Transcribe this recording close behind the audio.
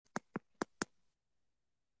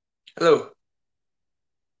Hello.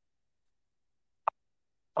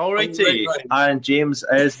 Right, Alrighty, right. and James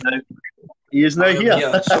is now I am here.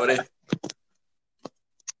 here. Sorry.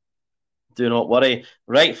 Do not worry.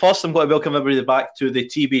 Right, first I'm going to welcome everybody back to the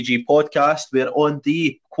TBG podcast. We're on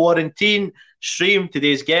the quarantine stream.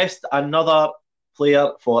 Today's guest, another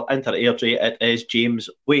player for Inter Airdrie. It is James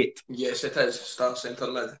Waite, Yes, it is. Star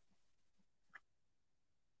Centre mid.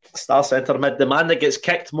 star centre mid, the man that gets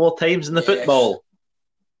kicked more times in the Yes. football.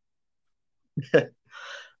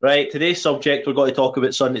 Right, today's subject we're going to talk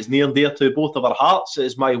about something that's near and dear to both of our hearts. It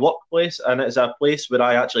is my workplace, and it is a place where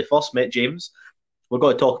I actually first met James. We're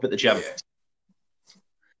going to talk about the gym. Yeah.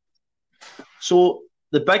 So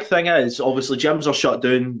the big thing is, obviously, gyms are shut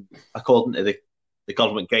down according to the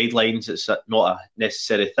government guidelines. It's not a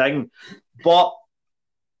necessary thing, but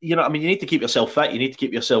you need to keep yourself fit. You need to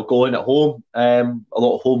keep yourself going at home. A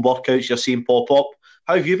lot of home workouts you're seeing pop up.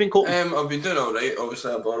 How have you been coping? I've been doing all right.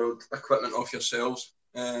 Obviously, I borrowed equipment off yourselves.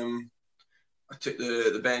 I took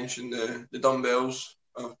the bench and the dumbbells.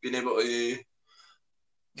 I've been able to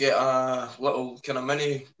get a little kind of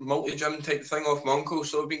mini multi gym type thing off my uncle.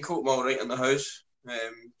 So I've been coping all right in the house.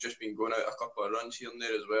 Just been going out a couple of runs here and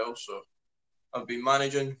there as well. So I've been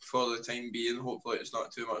managing for the time being. Hopefully, it's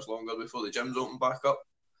not too much longer before the gyms open back up.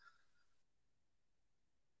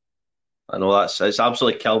 I know it's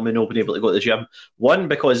absolutely killing me not being able to go to the gym. One,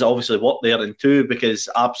 because I obviously work there, and two, because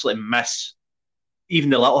I absolutely miss even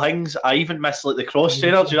the little things. I even miss like the cross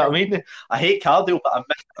trainers. You know what I mean? I hate cardio, but I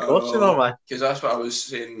miss the cross trainer, man. Because that's what I was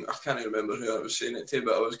saying. I can't even remember who I was saying it to,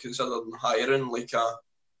 but I was considering hiring like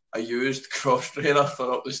a used cross trainer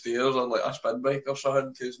for up the stairs or like a spin bike or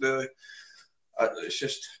something. Because really, it's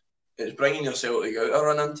just it's bringing yourself to go out a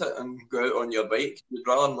run into it and go out on your bike. You'd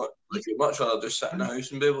rather not. Like you'd much rather just sit in the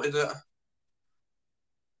house and be able to do it.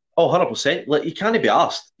 Oh, 100%. Like, you can't be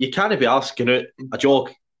asked. You can't be asked going out a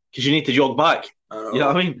jog because you need to jog back. I You know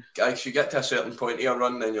what know. I mean? If you get to a certain point of your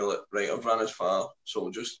run, then you're like, right, I've run as far, so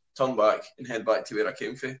I'll just turn back and head back to where I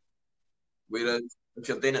came from. Whereas if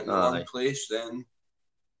you're doing it in the one Aye. place, then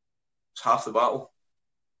it's half the battle.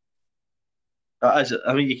 That is,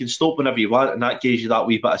 I mean, you can stop whenever you want, and that gives you that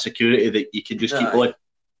wee bit of security that you can just keep Aye, going.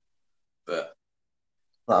 but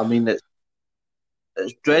I mean, it's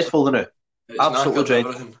it's dreadful, isn't it? it's Absolutely knackered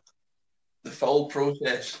dreadful. everything. The full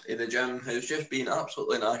process of the gym has just been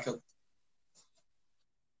absolutely knackered.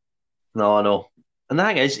 No, I know. And the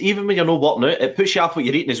thing is, even when you're not working out, it puts you off what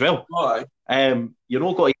you're eating as well. Oh, aye. You're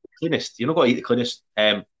not got to eat the cleanest. You're not got to eat the cleanest.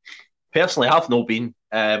 Personally, I've not been,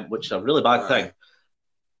 which is a really bad thing.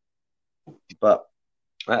 Aye. But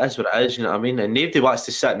that is what it is, you know what I mean? And nobody wants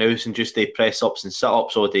to sit in the house and just do press ups and sit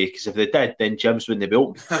ups all day because if they did, then gyms wouldn't be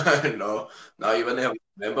open. No, no, you wouldn't have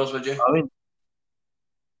members, would you? I mean,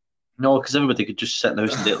 no, because everybody could just sit in the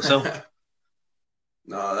house and do it themselves.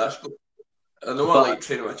 No, that's. I know I But like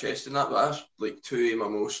training my chest and that, but that's like two of my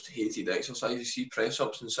most hated exercises. See press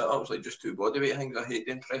ups and sit ups, like just two bodyweight things. I hate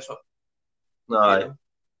doing press ups. Hate no, them.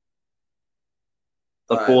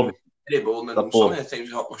 they're Aye, boring. very boring, They're and some of boring. the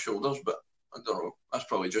times I hurt my shoulders, but I don't know. That's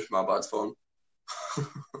probably just my bad form.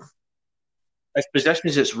 It's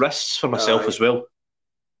positions, it's wrists for myself Aye, as well.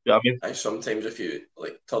 You know what I mean? I sometimes if you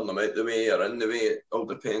like turn them out the way or in the way, it all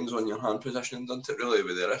depends on your hand positioning, doesn't it? Really,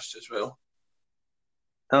 with the wrist as well.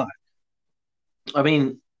 No. I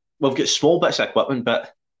mean, we've got small bits of equipment,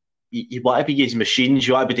 but you want to be using machines,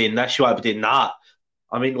 you want to be doing this, you want to be doing that.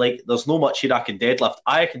 I mean, like, there's no much here I can deadlift.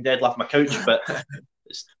 I can deadlift my couch, but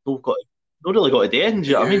it's not really got to do anything, do Are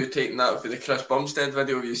you know what I mean? you taking that for the Chris Bumstead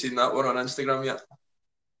video? Have you seen that one on Instagram yet?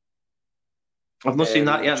 I've not seen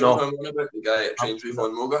that yet, Do you know who no. I'm on about? The guy that I've trains with seen that.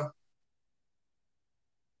 Von Moga.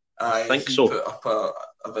 I think He so. put up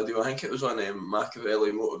a video. I think it was on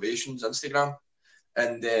Machiavelli Motivations Instagram,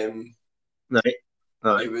 and Right. he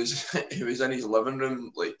Right. was he was in his living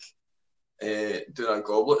room like doing a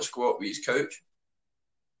goblet squat with his couch.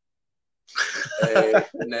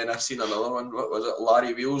 And then I seen another one. What was it?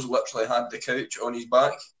 Larry Wheels literally had the couch on his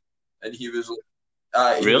back, and he was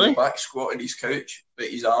Really? back squatting his couch, but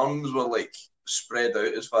his arms were like spread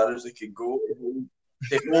out as far as they could go to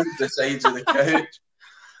hold the sides of the couch.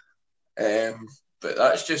 But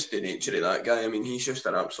that's just the nature of that guy. I mean, he's just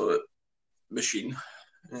an absolute machine.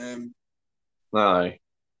 Um, Aye.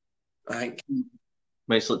 I think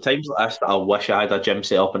Mate, it's like times like this that I wish I had a gym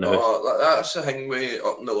set up in the house. that's the thing way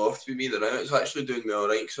up in the loft with me that now. It's actually doing me all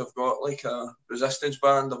right because I've got like a resistance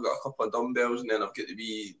band, I've got a couple of dumbbells, and then I've got the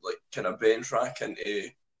wee like kind of bench rack into.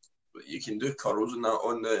 You can do curls and that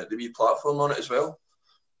on the wee platform on it as well.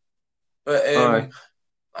 But Aye.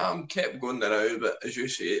 I'm kept going there now, but as you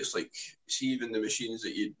say, it's like, see, even the machines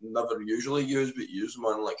that you never usually use, but you use them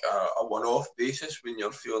on like a one-off basis when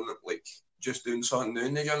you're feeling like just doing something new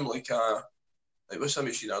in the gym, like what's a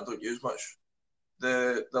machine I don't use much?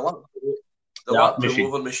 The The app lap machine.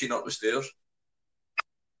 pullover machine up the stairs.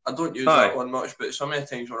 I don't use that Aye. one much, but so many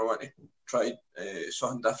times when I want to try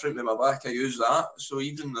something different with my back, I use that. So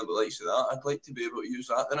even the likes of that, I'd like to be able to use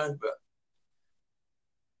that now. But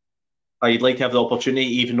You'd like to have the opportunity,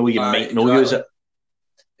 even though you might not exactly. use it.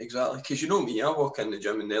 Exactly, because you know me, I walk in the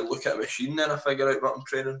gym and then look at a machine, then I figure out what I'm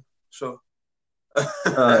training. So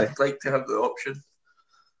I'd like to have the option.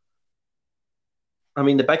 I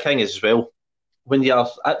mean, the big thing is as well, when you're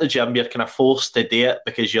at the gym, you're kind of forced to do it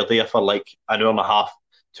because you're there for like an hour and a half,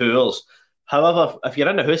 2 hours. However, if you're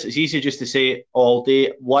in the house, it's easy just to say all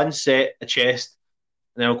day, one set of chest,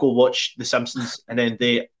 and then I'll go watch The Simpsons, and then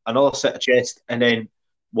do another set of chest, and then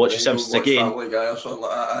watch The Simpsons watch again. Family Guy or something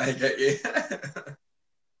like that. I get you.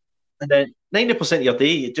 And then 90% of your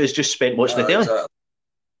day is just spent watching the telly, exactly.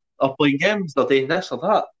 or playing games, or doing this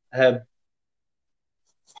or that.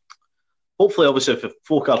 Hopefully, obviously, if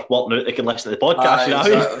folk are working out, they can listen to the podcast. You know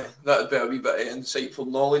what I mean? That'd be a wee bit of insightful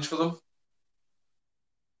knowledge for them.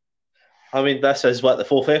 I mean, this is what the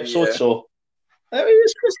fourth episode, so I mean,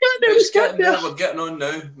 we're getting on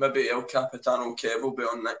now. Maybe El Capitano Kev will be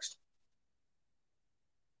on next.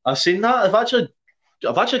 I've seen that. I've actually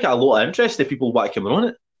got a lot of interest if people want to come on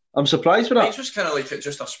it. I'm surprised with that. It's just kind of like it's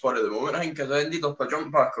just a spur of the moment, I think, because I ended up I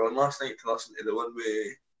jumped back on last night to listen to the one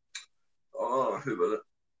with who was it?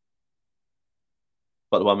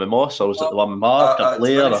 But the one with Moss, or was it the one with Mark or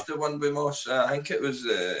Blair? I finished the one with Moss. I think it was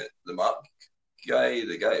the Mark guy,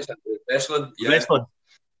 the guy that's wrestling. Yeah. Wrestling.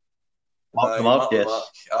 Mark, yes. Mark.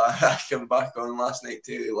 I came back on last night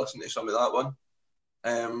to listen to some of that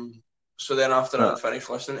one. So then after I'd finished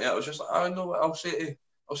listening to it, I was just like, I know what I'll say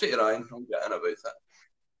to Ryan. I'm getting about it.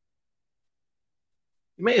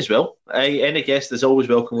 You might as well. Any guest is always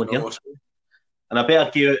welcome on here. And I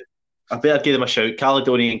better give them a shout.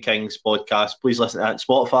 Caledonian Kings podcast. Please listen to that on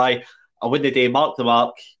Spotify. I wouldn't do Mark the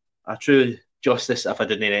Mark a true justice if I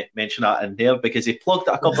didn't mention that in there because he plugged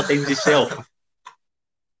it a couple of times himself.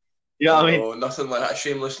 You know what I mean? Nothing like that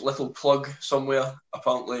shameless little plug somewhere,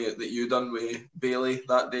 apparently, that you done with Bailey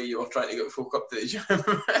that day. You were trying to get folk up to the gym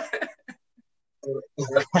for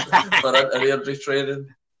Airdrie training.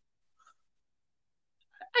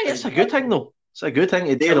 Hey, it's a good thing, though. It's a good thing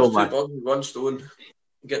to do, though, man. 2 birds with 1 stone.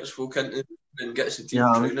 Gets folk into and gets the team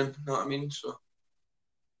training. You know what I mean? So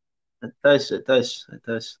it does.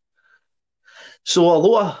 So a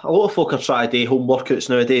lot of folk are trying to do home workouts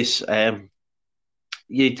nowadays.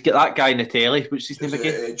 You get that guy in the telly. What's his name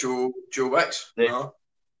again? Joe Wicks. No?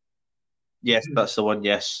 Yes, that's the one.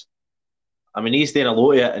 Yes, I mean he's doing a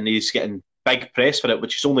lot of it, and he's getting big press for it,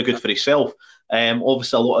 which is only good for himself.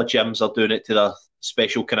 Obviously, a lot of gyms are doing it to their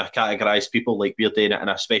special kind of categorised people, like we're doing it in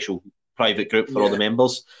a special private group for all the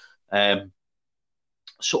members.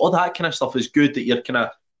 So all that kind of stuff is good that you're kind of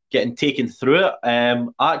getting taken through it. I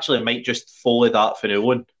actually might just follow that for now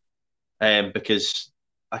on, because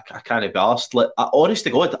I can't be asked. Like, honest to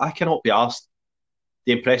God, I cannot be asked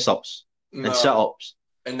doing press ups and sit ups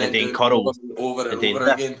and then curls over and over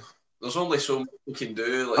again. There's only so much you can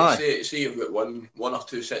do. Like say you've got one or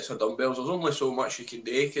two sets of dumbbells. There's only so much you can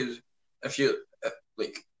do because if you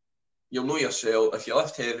you'll know yourself. If you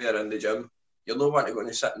lift heavier in the gym, you're not wanting to go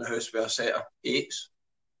and sit in the house with a set of 8s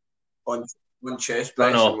on one chest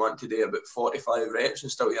press and want to do about 45 reps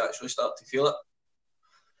until you actually start to feel it.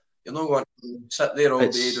 You're not going to sit there all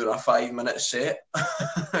day doing a 5-minute set.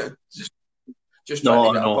 just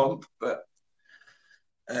trying to get a pump. But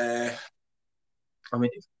I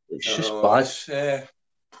mean, it's just bad.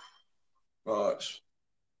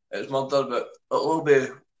 It's murder, but it'll be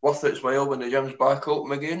worth its while when the gym's back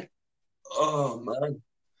open again. Oh man!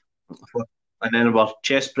 And then we're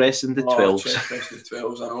chest pressing the 12s. Chest pressing the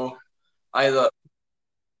 12s. I know. Either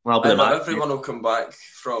everyone will come back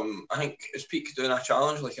from. I think is Pete doing a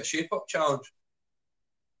challenge, like a shape up challenge.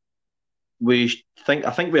 I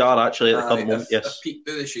think we are actually at the current moment. Yes. If Pete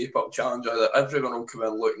do the shape up challenge, either everyone will come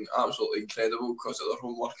in looking absolutely incredible because of their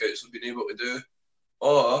home workouts they've been able to do,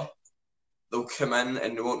 or they'll come in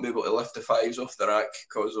and they won't be able to lift the 5s off the rack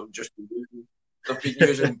because they've been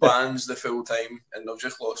using bands the full time and they've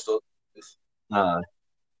just lost all.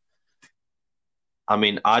 I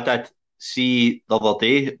mean, I did see the other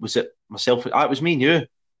day. Was it myself? It was me and you.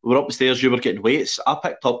 We were up the stairs. You were getting weights. I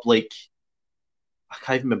picked up I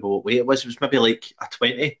can't even remember what weight it was. It was maybe like a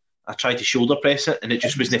 20. I tried to shoulder press it, and it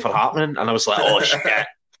just wasn't for happening. And I was like, "Oh shit!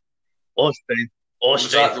 Oh strength! Oh strength!"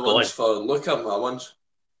 Was that the ones for look at my ones? 'Cause I have every one will come in looking absolutely incredible because of their home workouts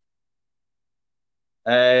they've been able to do, or they'll come in and they won't be able to lift the 5s off the rack because of their home workouts they've been able to do.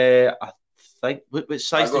 I think. What I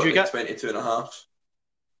size did got you the get? 22 and a half.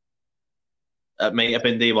 It might have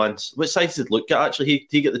been day ones. What size did Luke get actually?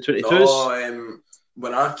 He get the 22s? No,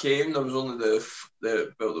 when I came, there was only there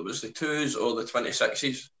was the twos or the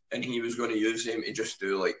 26s, and he was going to use them to just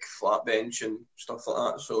do like flat bench and stuff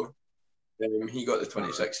like that. So he got the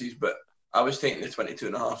 26s, but I was taking the 22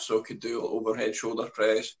 and a half, so I could do overhead shoulder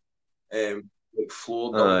press, like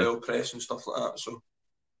floor Aye. dumbbell press and stuff like that. So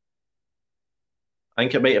I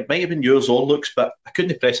think it might have been yours or Luke's, but I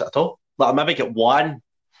couldn't press it at all. Like I maybe get one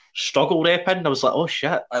struggle rep in, and I was like, oh shit,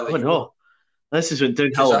 I oh like no, this has been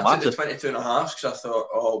because downhill I took the massive. 22 and a half because I thought,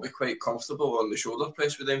 oh, I'll be quite comfortable on the shoulder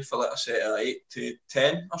press with them for like a set of 8 to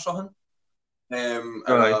 10 or something. And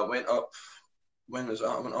Aye. I went up. When was that?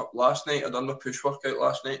 I went up last night. I done my push workout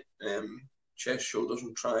last night. Chest, shoulders,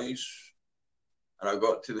 and tries. And I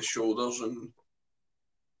got to the shoulders, and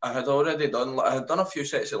I had already done. I had done a few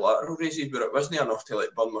sets of lateral raises, but it wasn't enough to like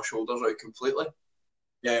burn my shoulders out completely.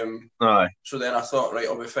 Aye. So then I thought, right,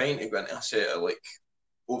 I'll be fine to go into a set of like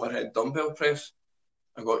overhead dumbbell press.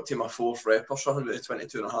 I got to my fourth rep or something with the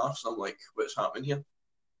 22 and a half. So I'm like, what's happening here?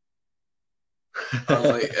 I was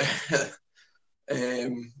like,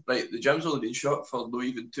 right, the gym's only been shut for no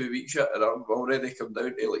even 2 weeks yet, and I've already come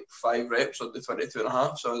down to like 5 reps on the 22 and a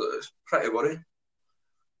half, so it's pretty worrying.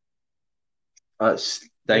 That's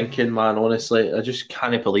stinking, man. Honestly, I just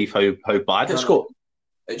can't believe how bad it's got.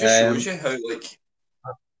 It just shows Um, you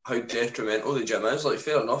how detrimental the gym is. Like,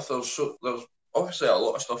 fair enough, there's obviously a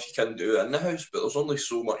lot of stuff you can do in the house, but there's only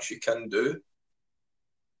so much you can do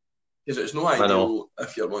because it's no I know. ideal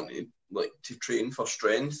if you're wanting like to train for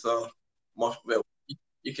strength or well,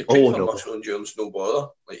 you could train Oh for no. muscle endurance, no bother.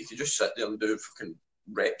 Like you could just sit there and do fucking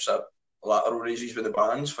reps at lateral raises with the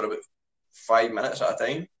bands for about 5 minutes at a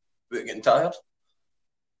time without getting tired.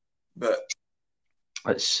 But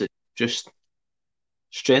It's just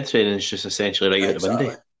strength training is just essentially right out the window.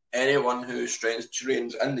 exactly, anyone who strength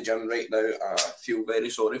trains in the gym right now, I feel very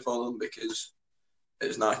sorry for them because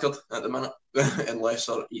it's knackered at the minute, unless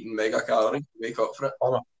they're eating mega calories to make up for it.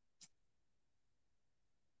 Oh,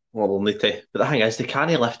 well, they'll need to. But the thing is, they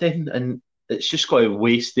can't lift in, and it's just going to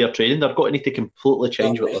waste their training. They're going to need to completely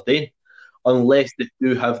change what they're doing, unless they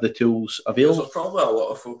do have the tools Because available. there's probably a lot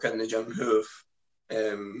of folk in the gym who have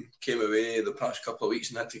came away the past couple of weeks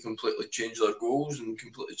and had to completely change their goals and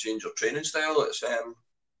completely change their training style. It's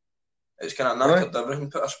kind of Aye. knackered everything,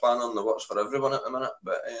 put a spanner in the works for everyone at the minute.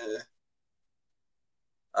 But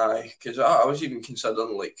because I was even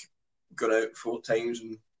considering like going out 4 times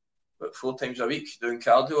and but 4 times a week doing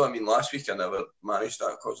cardio. I mean, last week I never managed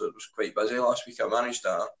that because it was quite busy. Last week I managed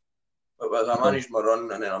that, but I managed my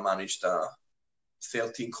run and then I managed a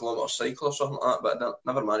 13-kilometre cycle or something like that. But I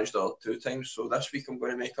never managed all 2 times. So this week I'm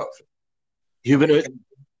going to make up for You a were week. out.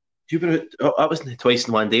 You were out. Oh, that wasn't twice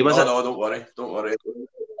in one day, was No, it? no, don't worry.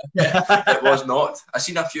 It was not. I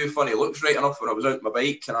seen a few funny looks right enough when I was out on my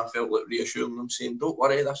bike, and I felt like reassuring them, saying, "Don't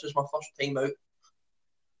worry, this is my first time out."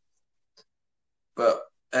 But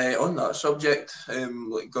on that subject,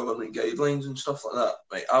 like government guidelines and stuff like that,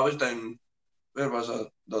 right? I was down. Where was I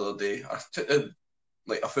the other day? I took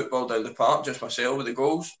like a football down the park just myself with the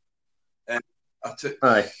goals. And I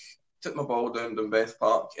Aye. took my ball down Dunbeth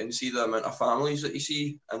Park and see the amount of families that you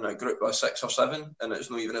see in a group of 6 or 7, and it's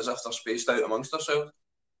not even as if they're spaced out amongst themselves.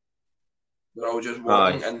 They're all just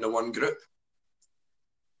walking Aye. in the one group.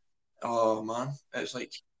 Oh man, it's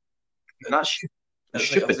like That's have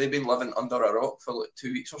stupid. they been living under a rock for like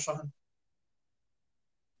 2 weeks or something?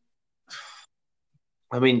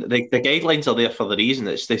 I mean, the guidelines are there for the reason.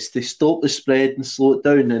 It's this they stop the spread and slow it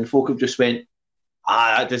down, and folk have just went,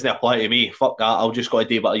 that doesn't apply to me. Fuck that. I'll just go to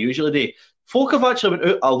do what I usually do. Folk have actually went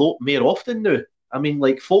out a lot more often now. I mean,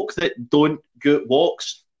 like folk that don't go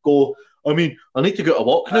walks go. I mean, I need to go to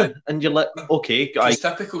walk now, and you're like, okay, Because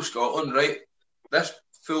typical Scotland, right? This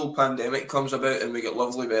full pandemic comes about and we get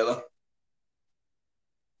lovely weather.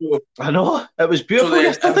 I know it was So beautiful then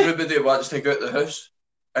yesterday. everybody wants to go out the house,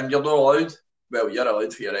 and you're not allowed. Well, you're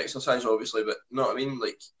allowed for your exercise, obviously, but you know what I mean?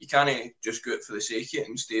 Like, you can't just go out for the sake of it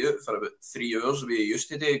and stay out for about 3 hours the way you used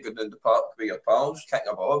to do, go down the park with your pals, kicking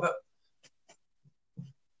a ball a bit.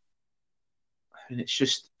 And it's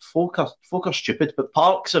just folk are stupid, but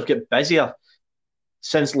parks have got busier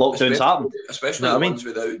since lockdowns happened. Especially You know the what I mean? ones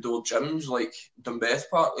with outdoor gyms, like Dunbeth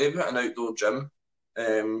Park, they've got an outdoor gym.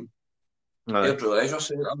 Aye. Airdrie Leisure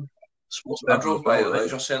Centre. Sports I betting as drove by well, the right?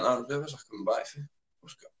 leisure centre. Where was I coming back from?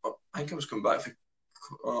 I think I was coming back from.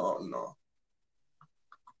 Oh no,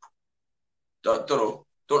 don't know.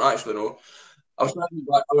 Don't actually know. I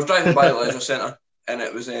was driving by the leisure centre, and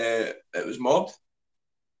it was mobbed.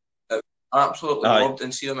 absolutely Aye. mobbed,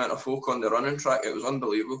 and see the amount of folk on the running track, it was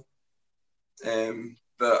unbelievable.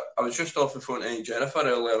 But I was just off the phone to Jennifer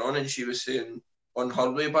earlier on, and she was saying on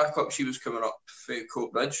her way back up, she was coming up for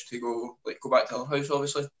Coat Bridge to go back to her house,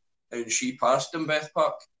 obviously, and she passed in Beth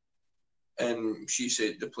Park, and she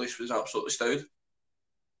said the place was absolutely stowed.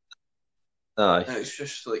 Aye. And it's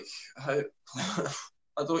just like, how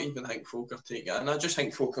I don't even think folk are taking it, and I just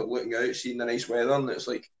think folk are looking out, seeing the nice weather, and it's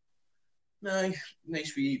like, nah,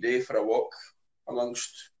 nice wee day for a walk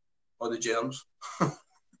amongst all the germs.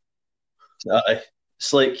 Aye.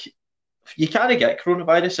 It's like, you can't get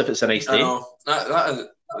coronavirus if it's a nice day. I know, that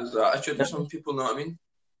is the attitude of some people, know what I mean?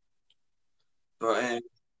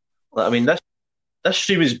 But I mean, this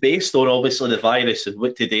stream is based on obviously the virus and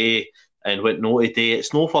what today and what no today.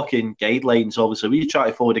 It's no fucking guidelines, obviously. We try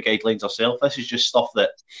to follow the guidelines ourselves. This is just stuff that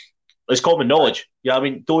is common knowledge. Yeah, I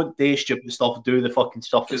mean, don't do stupid stuff, do the fucking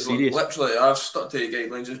stuff that's serious. Literally, I've stuck to the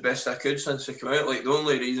guidelines as best I could since they came out. Like, the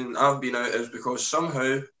only reason I've been out is because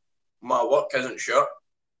somehow my work isn't shut.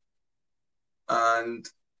 And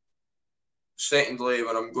secondly,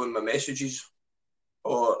 when I'm going my messages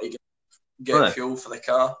or to get fuel for the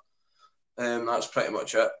car, that's pretty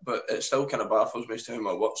much it. But it still kind of baffles me as to how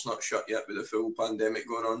my work's not shut yet with the full pandemic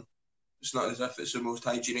going on. It's not as if it's the most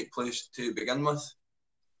hygienic place to begin with.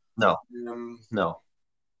 No. No.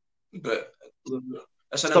 But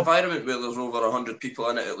it's an environment where there's over 100 people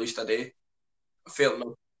in it at least a day. Fair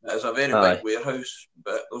enough. It's a very big warehouse,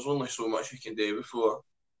 but there's only so much you can do before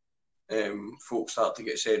folks start to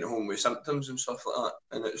get sent home with symptoms and stuff like that.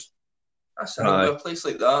 And it's with a place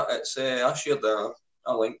like that. It's I shared a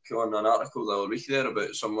link on an article the other week there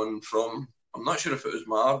about someone from, I'm not sure if it was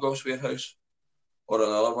my Argos warehouse or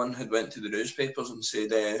another one, had went to the newspapers and said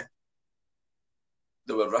they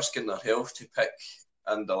were risking their health to pick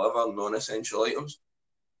and deliver non-essential items.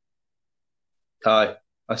 Aye,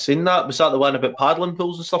 I seen that. Was that the one about paddling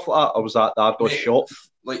pools and stuff like that, or was that the Argos shop?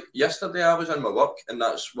 Like yesterday, I was in my work, and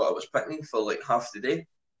that's what I was picking for like half the day.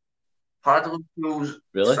 Paddling pools,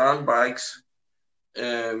 really? Sandbags,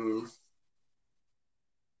 and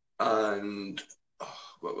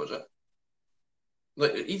what was it?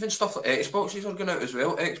 Like even stuff like Xboxes are going out as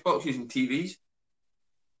well. Xboxes and TVs.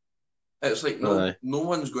 It's like no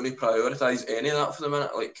one's going to prioritise any of that for the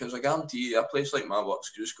minute. Like, because I guarantee you, a place like my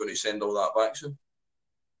work's just going to send all that back soon.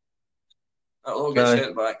 It'll all get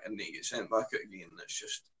sent back, and they get sent back out again.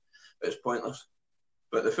 It's pointless.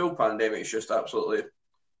 But the full pandemic is just absolutely,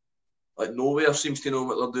 like, nowhere seems to know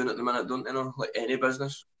what they're doing at the minute, don't they know? Like any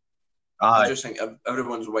business. I just think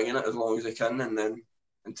everyone's winging it as long as they can, and then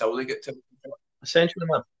until they get to Essentially,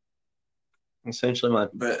 man.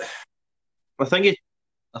 But I think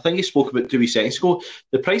he spoke about 2 weeks ago.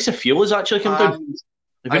 The price of fuel has actually come down.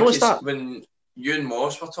 Have you noticed that? When you and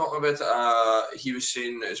Moss were talking about it, he was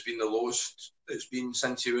saying that it's been the lowest it's been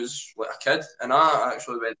since he was like a kid. And I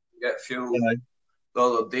actually went to get fuel the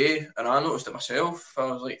other day, and I noticed it myself. I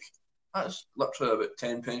was like, that's literally about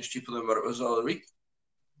 10 pence cheaper than what it was the other week,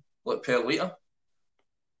 like per litre.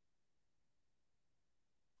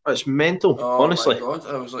 It's mental, honestly. Oh my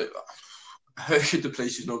God, I was like, how could the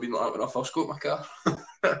prices not been like that when I first got my car?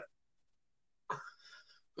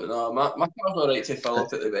 But no, my car's alright to fill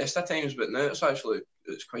up at the best of times, but now it's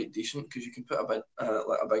quite decent because you can put a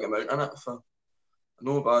big amount in it for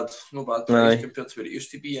no bad price compared to what it used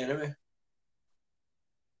to be anyway.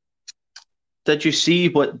 Did you see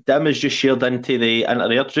what Dim has just shared into the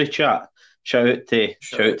Airdrie chat? Shout out to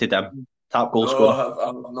Dim, top goal scorer.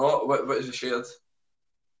 I've not. What is it shared?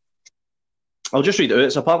 I'll just read it out.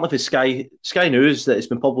 It's apparently for Sky News that it's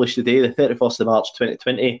been published today, the 31st of March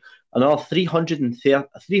 2020. Another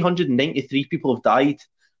 393 people have died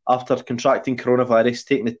after contracting coronavirus,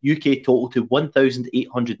 taking the UK total to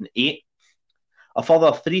 1,808. A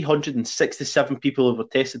further 367 people who were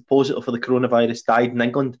tested positive for the coronavirus died in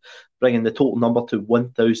England, bringing the total number to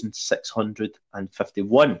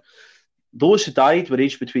 1,651. Those who died were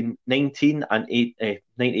aged between 19 and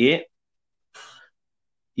 98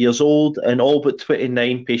 years old, and all but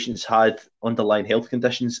 29 patients had underlying health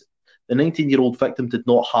conditions. The 19-year-old victim did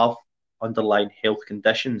not have underlying health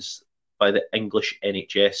conditions by the English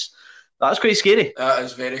NHS. That's quite scary. That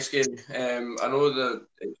is very scary. I know that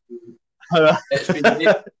it's been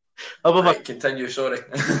right, continue, sorry.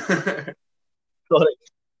 Sorry.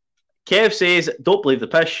 Kev says, don't believe the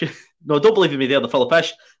pish. No, don't believe me there, the full of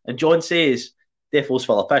pish. And John says, defo's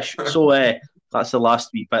full of pish. So that's the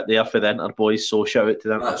last wee bit there for the Inter boys. So shout out to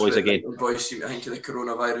the Inter boys again. The boys seem to think of the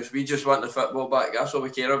coronavirus. We just want the football back. That's all we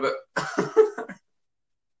care about.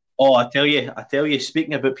 Oh, I tell you,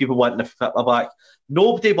 speaking about people wanting the football back,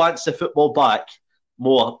 nobody wants the football back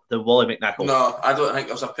more than Wally McNichol? No, I don't think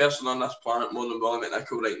there's a person on this planet more than Wally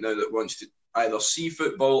McNichol right now that wants to either see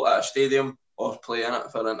football at a stadium or play in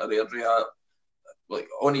it for Airdrie. Like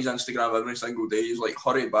on his Instagram every single day, he's like,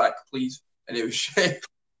 "Hurry back, please!" And he was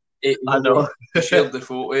I know. he shared the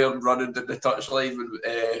photo and running to the touchline.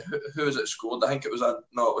 Who was it scored? I think it was it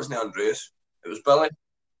wasn't Andreas. It was Billy.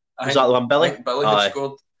 Was that the one, Billy? I think Billy had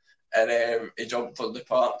scored, and he jumped on the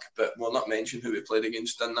park. But we'll not mention who we played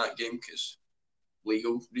against in that game because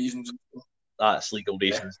legal reasons. That's legal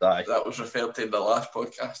reasons. Yeah, that was referred to in the last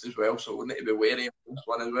podcast as well, so we need to be wary of this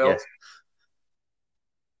one as well. Yes.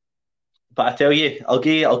 But I tell you, I'll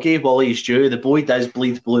give Wally his due. The boy does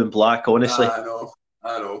bleed blue and black, honestly. I know.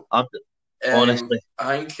 Honestly.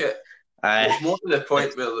 I think it's more to the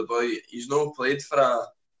point where the boy, he's not played for a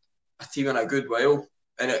team in a good while.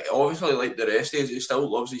 And obviously, like the rest of us, he still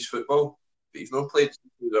loves his football. But he's not played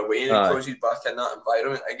away because he's back in that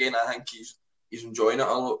environment. Again, I think he's enjoying it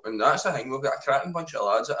a lot. And that's the thing, we've got a cracking bunch of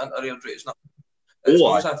lads at Airdrie. It's not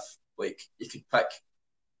as if like you could pick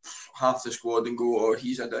half the squad and go, oh,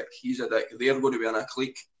 he's a dick. They're going to be in a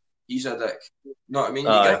clique. He's a dick. You know what I mean?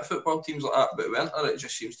 You get football teams like that, but winter it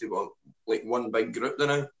just seems to be like one big group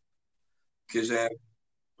now.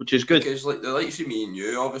 Which is good. Because like the likes of me and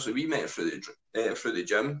you, obviously we met through the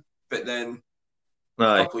gym, but then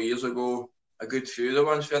a couple of years ago, a good few of the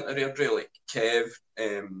ones who went to Airdrie, like Kev,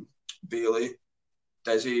 Bailey,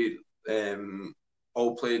 Dizzy,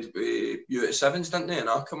 all played with you at Sevens, didn't they? And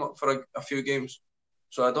I come up for a few games.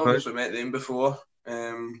 So I'd obviously met them before.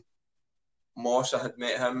 Moss, I had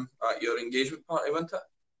met him at your engagement party, wasn't it?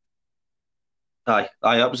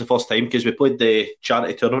 Aye, that was the first time because we played the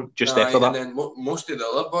charity tournament just after that. And then most of the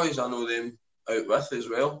other boys, I know them out with as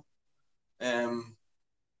well.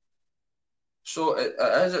 So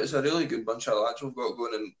it's a really good bunch of lads we've got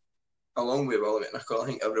going, and along with Willie McNichol, I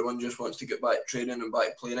think everyone just wants to get back to training and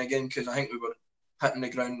back playing again because I think we were hitting the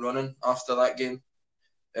ground running after that game.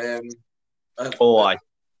 Aye.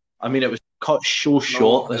 I mean, it was cut so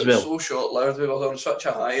short as well. So short-lived. We were on such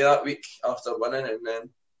a high that week after winning, and then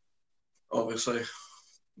obviously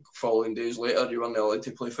following days later, you weren't allowed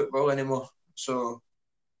to play football anymore. So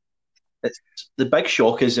the big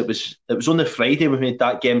shock is it was on the Friday we made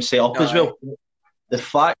that game set up as well. The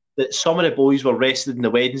fact that some of the boys were rested on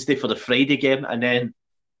the Wednesday for the Friday game and then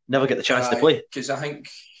never get the chance to play. Because I think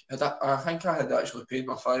I had actually paid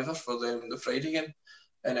my $5 for the Friday game,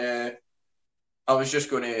 and I was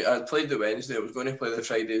just I played the Wednesday, I was going to play the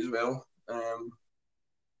Friday as well,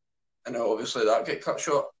 and obviously that got cut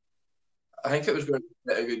short. I think it was going to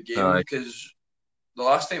be a good game because the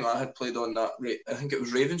last time I had played on that, I think it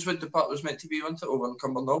was Ravenswood the part was meant to be, wasn't it, over in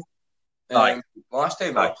Cumbernauld? Last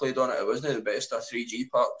time I played on it wasn't the best of 3G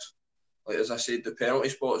parks. Like as I said, the penalty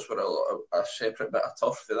spots were a separate bit of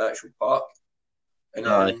turf for the actual park.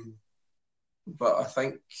 And but I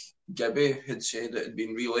think Gibby had said it had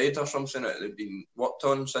been relayed or something. It had been worked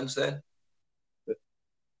on since then.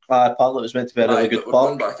 Apparently it was meant to be a really good park. We're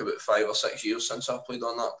going back about 5 or 6 years since I played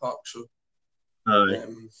on that park. So,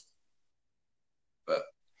 but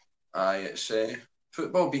it's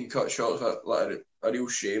football being cut short is like a real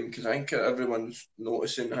shame because I think everyone's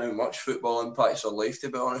noticing how much football impacts their life, to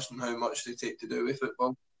be honest, and how much they take to do with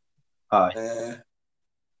football. I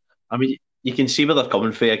mean, you can see where they're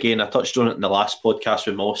coming from. Again, I touched on it in the last podcast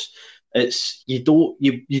with Moss. It's you do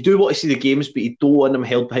want to see the games, but you don't want them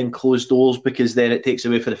held behind closed doors because then it takes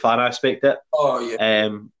away from the fan aspect of it. Oh yeah.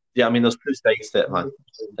 Yeah, I mean, there's two sides to it, man.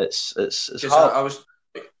 It's hard.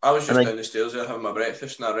 I was just down the stairs there having my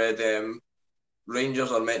breakfast, and I read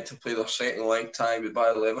Rangers are meant to play their second leg tie with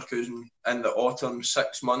Bayer Leverkusen in the autumn,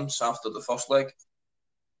 6 months after the first leg.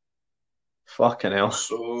 Fucking hell.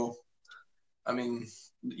 So, I mean,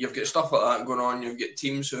 you've got stuff like that going on. You've got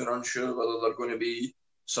teams who are unsure whether they're going to be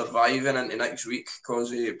surviving into next week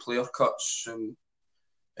because of player cuts and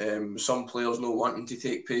some players not wanting to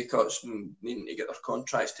take pay cuts and needing to get their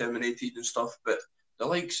contracts terminated and stuff. But the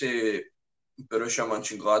likes of Borussia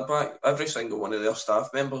Mönchengladbach, every single one of their staff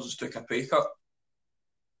members has took a pay cut.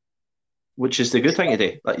 Which is the good thing to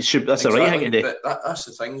do. That's the right thing to do. But that's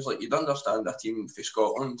the things, like you'd understand a team for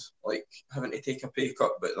Scotland like having to take a pay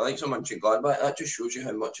cut, but the likes of Mönchengladbach, that just shows you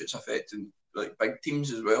how much it's affecting like big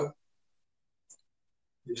teams as well.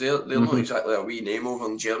 They're not exactly a wee name over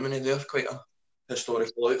in Germany. They're quite a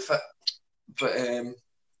historical outfit. But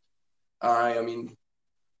I mean,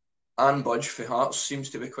 Anne Budge for Hearts seems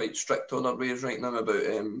to be quite strict on her ways right now about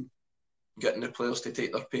getting the players to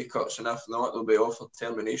take their pay cuts, and if not, they'll be offered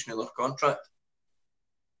termination of their contract.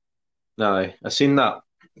 No, I've seen that.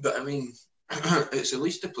 But I mean, it's at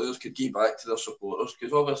least the players could give back to their supporters,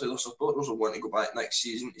 because obviously their supporters will want to go back next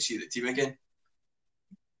season to see the team again.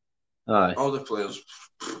 Aye. All the players,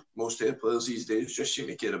 most of the players these days just seem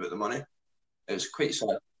to care about the money. It's quite sad.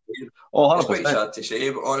 Oh, It's quite 100%. sad to say,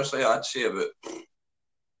 but honestly, I'd say about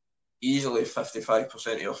easily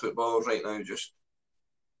 55% of your footballers right now just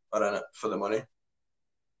are in it for the money.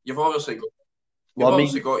 You've obviously got Well, I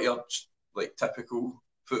mean, your like typical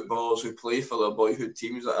footballers who play for their boyhood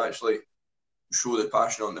teams that actually show the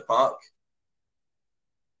passion on the park.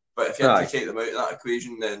 But if you had to aye. take them out of that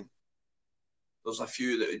equation, then there's a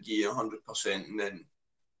few that would give you 100%, and then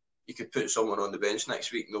you could put someone on the bench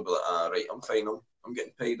next week and they'll be like, right, I'm fine, I'm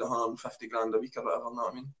getting paid 150 grand a week or whatever, you know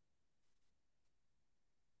what I mean?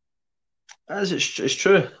 It's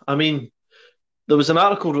true. I mean, there was an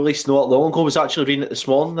article released not long ago. I was actually reading it this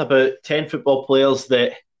morning about 10 football players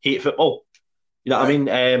that hate football. You know what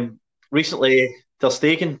I mean? Recently, Ter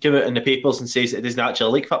Stegen came out in the papers and says that he doesn't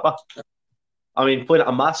actually like football. I mean, playing at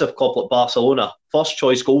a massive club like Barcelona, first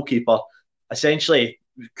choice goalkeeper, essentially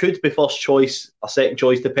could be first choice or second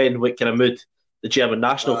choice, depending what kind of mood the German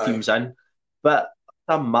national team's in. But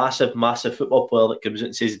a massive, massive football player that comes out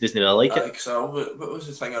and says he doesn't really like it. What was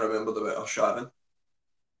the thing I remembered about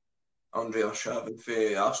Andre Arshavin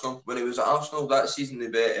for Arsenal? When he was at Arsenal that season, they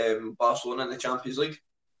beat Barcelona in the Champions League.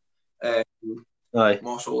 Aye.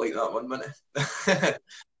 Mosso like that one, wasn't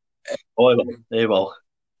he? They will.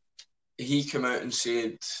 He came out and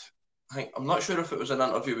said, I'm not sure if it was an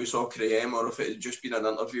interview with Soccer AM or if it had just been an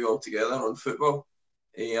interview altogether on football.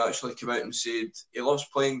 He actually came out and said he loves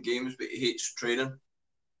playing games, but he hates training.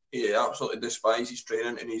 He absolutely despises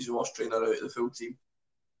training, and he's the worst trainer out of the full team.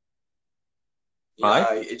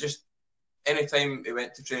 Yeah, it just anytime he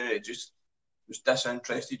went to training, it just was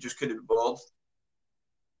disinterested. Just couldn't be bothered.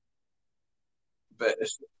 But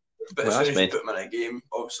as soon as you put him in a game,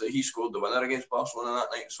 obviously he scored the winner against Barcelona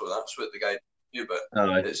that night, so that's what the guy knew. But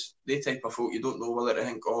it's the type of folk you don't know whether to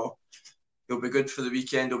think, he'll be good for the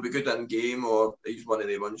weekend, he'll be good in game, or he's one of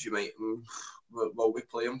the ones you might, well, we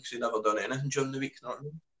play him because he never done anything during the week. Not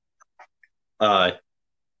really. Aye.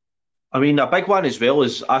 I mean, a big one as well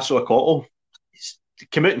is Aso Akoto. He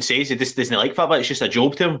came out and says he just doesn't like football. It's just a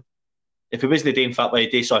job to him. If he wasn't doing football,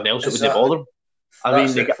 he'd do something else. It wouldn't bother him.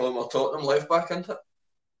 That's it, former Tottenham left back, isn't it?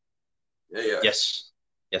 Yeah.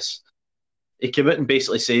 Yes. He came out and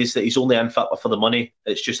basically says that he's only in football for the money.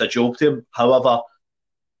 It's just a job to him. However,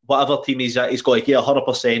 whatever team he's at, he's got to get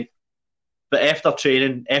 100%. But after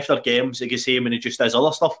training, after games, he gets home and he just does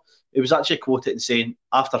other stuff. He was actually quoted and saying,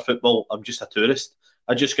 after football, I'm just a tourist.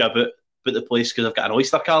 I just go about the place because I've got an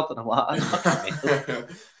Oyster card. And I'm like,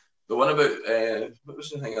 the one about, what was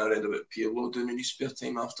the thing I read about Pirlo doing in his spare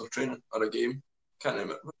time after training or a game? Can't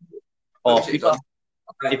remember. FIFA.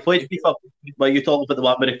 He played FIFA. Well, you talking about the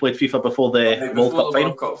one where he played FIFA before the World Cup final?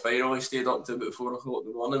 World Cup final, he stayed up to about 4 o'clock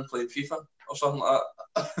in the morning playing FIFA or something like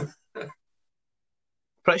that.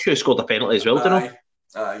 Pretty sure he scored a penalty as well, didn't he?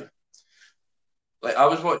 Aye. Like, I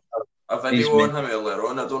was watching a video on him earlier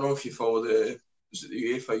on. I don't know if you follow the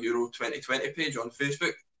UEFA Euro 2020 page on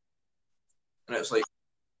Facebook. And it's like,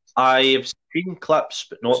 I've seen clips,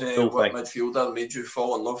 but not the full what thing. midfielder made you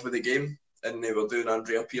fall in love with the game? And they were doing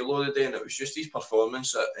Andrea Pirlo today, and it was just his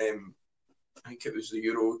performance at, I think it was the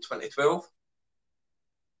Euro 2012.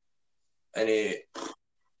 And it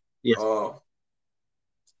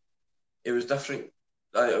was different.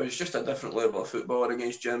 It was just a different level of footballer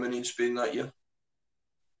against Germany and Spain that year.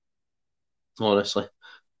 Honestly,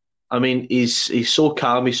 I mean, he's so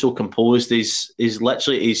calm, he's so composed. He just looked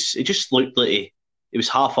like he was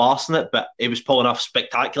half-arsing it, but he was pulling off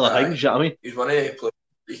spectacular things. You know what I mean? He's one of the players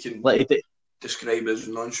you can describe as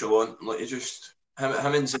nonchalant. Like, he just him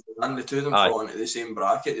and Zidane, the two of them fall into the same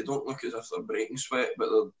bracket. They don't look as if they're breaking sweat, but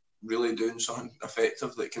they're really doing something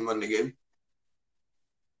effective that can win the game.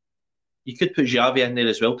 You could put Xavi in there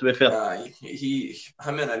as well, to be fair.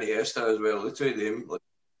 Him and Iniesta as well, the two of them, like,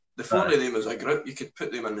 the four of them as a group, you could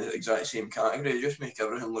put them in the exact same category. Just make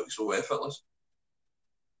everything look so effortless.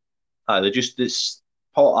 It's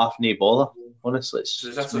pull it off, no bother. Honestly, it's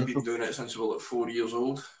as if they've been doing it since we were like 4 years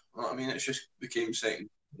old. You know what I mean? It's just became second.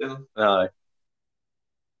 Aye.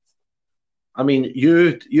 I mean,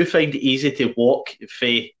 you find it easy to walk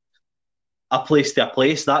from a place to a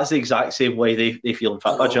place. That's the exact same way they feel in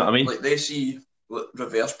football. Do you know what I mean? Like, they see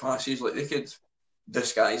reverse passes. Like, they could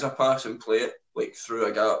disguise a pass and play it like through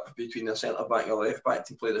a gap between the centre back and the left back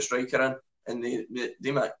to play the striker in, and they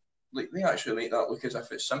actually make that look as if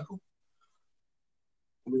it's simple.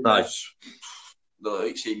 Whereas the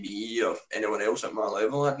likes of me or anyone else at my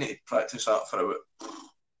level, I'd need to practice that for about,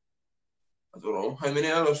 I don't know how many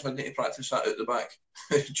hours. I'd need to practice that out the back,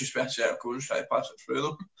 just with a set of cones, try to pass it through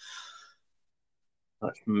them.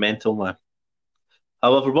 That's mental, man.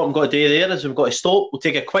 However, what I'm going to do there is we've got to stop. We'll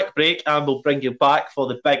take a quick break and we'll bring you back for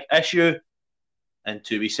the big issue in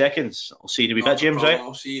 2 wee seconds. I'll see you in a wee bit, Not a James, problem. right?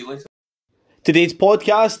 I'll see you later. Today's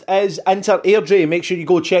podcast is Airdrie. Make sure you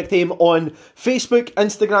go check them on Facebook,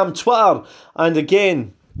 Instagram, Twitter, and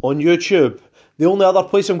again on YouTube. The only other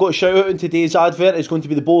place I'm going to shout out in today's advert is going to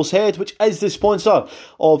be the Bull's Head, which is the sponsor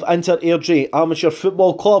of Airdrie Amateur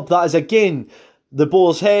Football Club. That is again the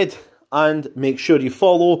Bull's Head. And make sure you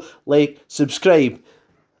follow, like, subscribe.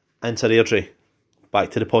 Airdrie.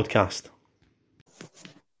 Back to the podcast.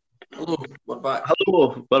 Hello, we're back.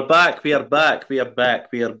 Hello, we're back. We are back. We are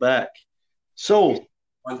back. We are back. So,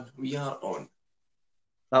 We are on.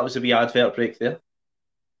 that was a wee advert break there.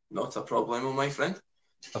 Not a problem, my friend.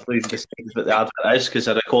 I thought you decided what the advert is because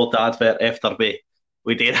I record the advert after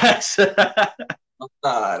we do this.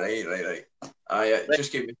 Right.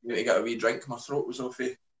 Just gave me to get a wee drink. My throat was off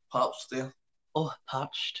parched there. Oh,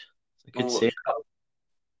 parched. I could say.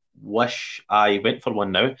 Wish I went for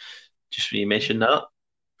one now. Just when you mentioned that.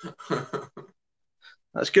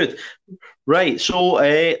 That's good. Right, so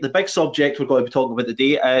the big subject we're going to be talking about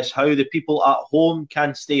today is how the people at home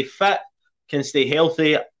can stay fit, can stay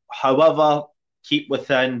healthy, however, keep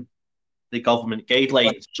within the government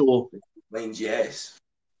guidelines. So, Mine's yes.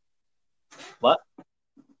 what?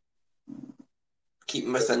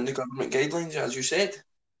 Keeping within the government guidelines, as you said.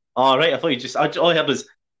 Oh, right, I thought you just, all I heard was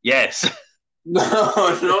yes.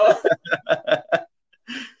 No.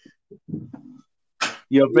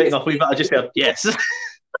 You're breaking up a wee bit, I just heard yes.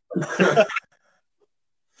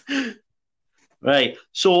 Right,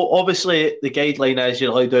 so obviously the guideline is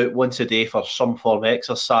you're allowed out once a day for some form of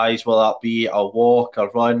exercise, whether that be a walk, a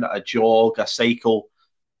run, a jog, a cycle.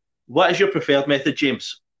 What is your preferred method,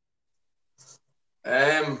 James?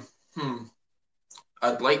 I'd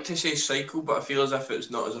like to say cycle, but I feel as if it's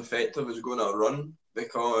not as effective as going on a run,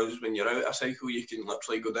 because when you're out a cycle, you can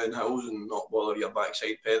literally go down hills and not bother your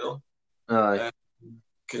backside pedal. Aye.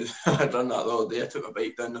 Because I done that the other day. I took a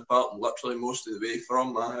bike down the park, and literally most of the way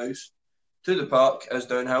from my house to the park is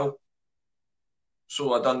downhill.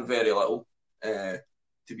 So I done very little, to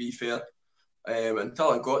be fair,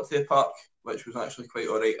 until I got to the park, which was actually quite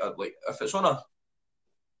alright. Like, if it's on a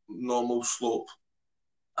normal slope,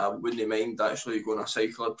 I wouldn't mind actually going a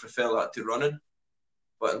cycle. I'd prefer that to running.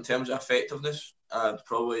 But in terms of effectiveness, I'd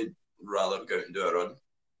probably rather go out and do a run.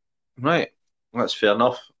 Right, that's fair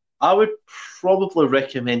enough. I would probably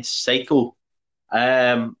recommend cycle,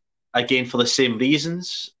 again for the same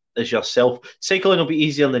reasons as yourself. Cycling will be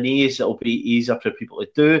easier on the knees. It'll be easier for people to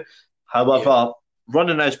do. However,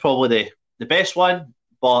 running is probably the best one,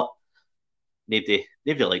 but nobody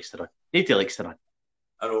likes to run. Nobody likes to run.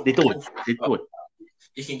 I know. They don't.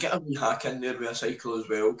 You can get a wee hack in there with a cycle as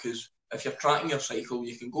well, because if you're tracking your cycle,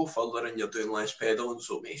 you can go further and you're doing less pedaling,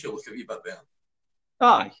 so it makes you look a wee bit better.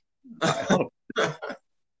 Aye.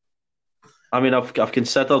 I mean, I've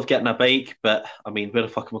considered getting a bike, but I mean, where the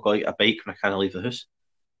fuck am I going to get a bike when I can't leave the house?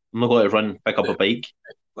 I'm not going to pick up a bike.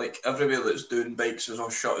 Like, everywhere that's doing bikes is all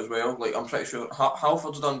shut as well. Like, I'm pretty sure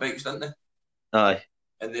Halford's done bikes, didn't they? Aye.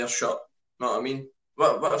 And they're shut. Know what I mean?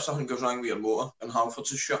 What if something goes wrong with your motor and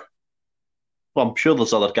Halford's is shut? Well, I'm sure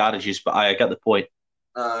there's other garages, but I get the point.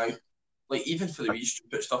 Aye. Like, even for the wee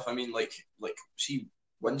stupid stuff, I mean, like see,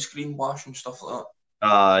 windscreen wash and stuff like that.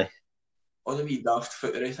 Aye. All the wee daft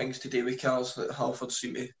footery things to do with cars that Halford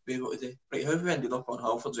seem to be able to do. Right, how have we ended up on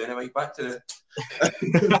Halfords anyway? Back to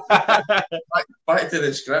the back to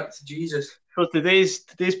the script. Jesus. So today's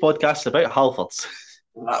podcast is about Halfords.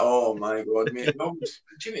 Oh my god, mate. No,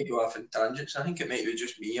 do you go off in tangents? I think it might be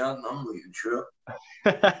just me, and I'm not even sure.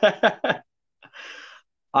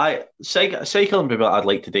 Cycling would be what I'd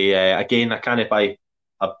like to do. Again, I can't buy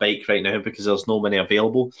a bike right now because there's no many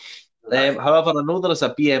available. Right. However, I know there is a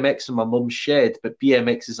BMX in my mum's shed, but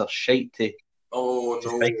BMXs are shite to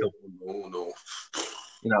cycle. No.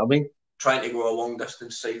 You know what I mean? Trying to go a long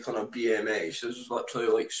distance cycle on a BMX is literally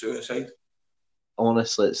like suicide.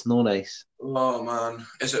 Honestly, it's no nice. Oh man,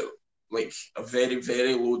 is it like a very,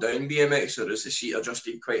 very low down BMX, or is the seat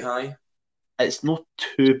adjusted quite high? It's not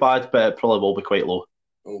too bad, but it probably will be quite low.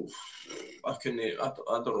 Oh, I don't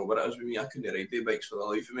know what it is with me. I couldn't ride the bikes for the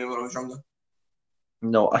life of me when I was younger.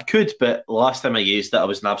 No, I could, but the last time I used it, I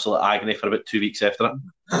was in absolute agony for about 2 weeks after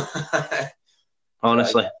it.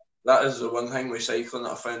 Honestly. That is the one thing with cycling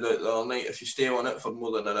that I found out the other night. If you stay on it for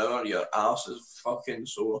more than an hour, your arse is fucking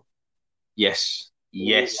sore. Yes.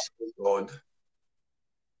 Oh, God.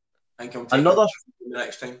 I think I'm taking another the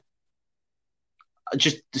next time.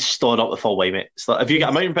 Just stored up the full way, mate. So, have you got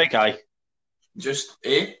a mountain bike? Aye. Just,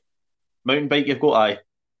 Mountain bike you've got? Aye.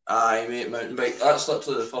 Aye, mate, mountain bike. That's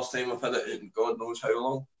literally the first time I've had it in God knows how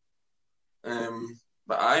long.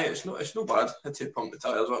 But it's no bad. I had to pump the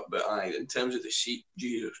tyres up, but in terms of the seat,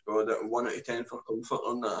 Jesus God, that 1 out of 10 for comfort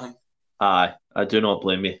on that thing. Aye, I do not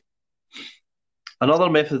blame you. Another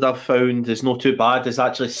method I've found is not too bad is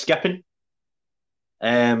actually skipping.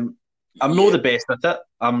 I'm not the best at it.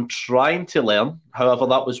 I'm trying to learn. However,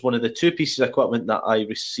 that was one of the 2 pieces of equipment that I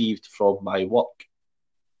received from my work.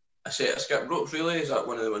 A set of skip ropes, really? Is that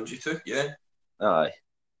one of the ones you took? Yeah. Aye.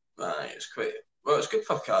 Aye, it's quite... Well, it's good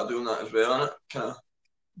for cardio and that as well, isn't it? Kind of...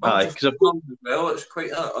 Aye, because I've got... as well, it's quite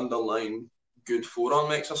an underlying good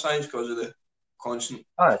forearm exercise because of the constant...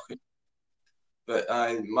 Aye. But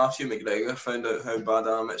Matthew McGregor found out how bad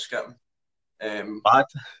I am at skipping. Bad?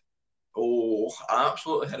 Oh,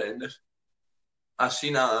 absolutely horrendous. I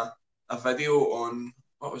seen a video on,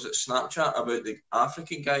 what was it, Snapchat, about the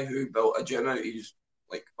African guy who built a gym out his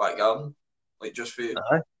back garden, just for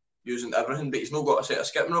using everything, but he's not got a set of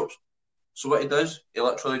skipping ropes. So what he does, he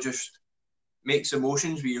literally just makes the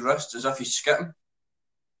motions with his wrists as if he's skipping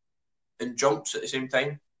and jumps at the same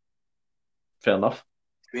time. Fair enough.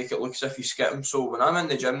 To make it look as if he's skipping. So when I'm in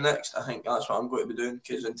the gym next, I think that's what I'm going to be doing,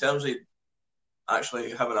 because in terms of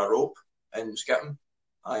actually having a rope and skipping,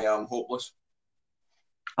 I am hopeless.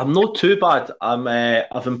 I'm not too bad.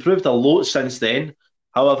 I've improved a lot since then.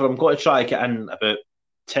 However, I'm going to try to get in about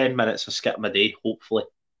 10 minutes of skipping a day, hopefully.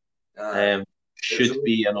 Should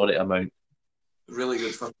be an alright amount. Really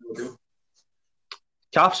good for cardio.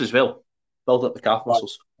 Calves as well. Build up the calf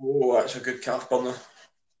muscles. Oh, that's a good calf burner.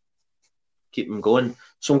 Keep them going.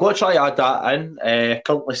 So I'm going to try to add that in.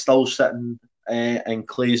 Currently still sitting in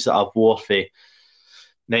clothes that I've wore for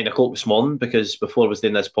 9 o'clock this morning, because before I was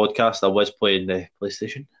doing this podcast, I was playing the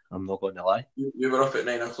PlayStation. I'm not going to lie. You were up at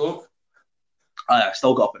 9 o'clock? I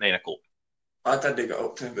still got up at 9 o'clock. I did get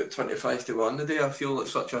up to about 25 to 1 today. I feel like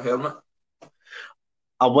such a hermit.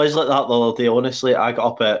 I was like that the other day, honestly. I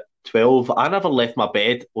got up at 12. I never left my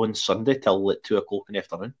bed on Sunday till 2 o'clock in the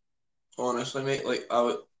afternoon. Honestly, mate, I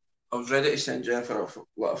was ready to send Jennifer a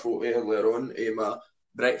photo earlier on of my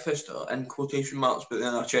breakfast, in quotation marks, but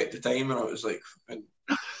then I checked the time and I was like,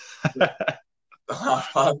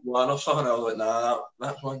 1:30 or something. I was like, nah,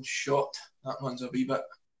 that one's shot. That one's a wee bit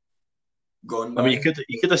gone by. I mean,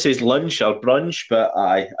 you could have said lunch or brunch, but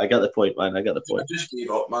I get the point, man. I get the point. I just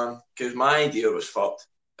gave up, man, because my idea was fucked.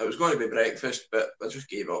 It was going to be breakfast, but I just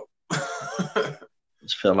gave up.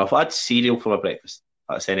 It's fair enough. I had cereal for my breakfast.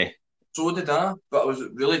 That's any. So did I, but I was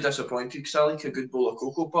really disappointed because I like a good bowl of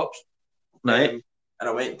Cocoa Pops. Right. And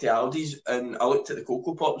I went to Aldi's and I looked at the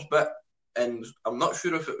Cocoa Pops bit, and I'm not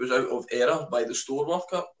sure if it was out of error by the store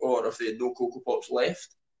worker or if they had no Cocoa Pops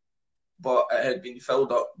left, but it had been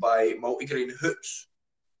filled up by multigrain hoops.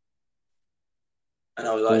 And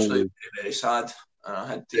I was actually very, very sad. And I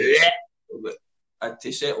had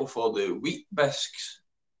to settle for the wheat bisques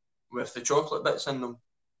with the chocolate bits in them.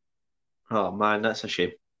 Oh, man, that's a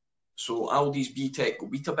shame. So Aldi's B-Tech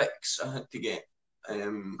Weetabix I had to get,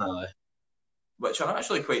 which are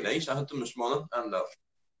actually quite nice. I had them this morning and they're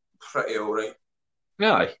pretty alright.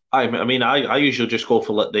 Yeah, I mean, I usually just go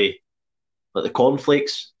for the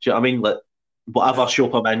cornflakes. Do you know what I mean? Like whatever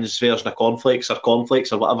shop I'm in's version of cornflakes or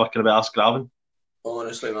whatever can I be asked grabbing.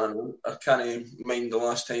 Honestly, man, I can't mind the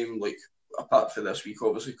last time, apart from this week,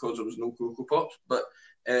 obviously, because there was no Cocoa Pops, but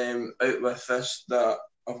out with this, that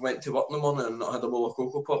I went to work in the morning and not had a bowl of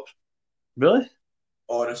Cocoa Pops. Really?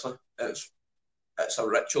 Honestly, it's a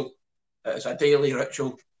ritual. It's a daily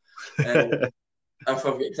ritual. If I've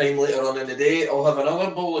got time later on in the day, I'll have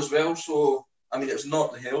another bowl as well. So, I mean, it's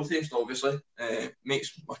not the healthiest, obviously.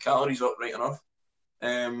 Makes my calories up right enough.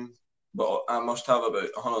 But I must have about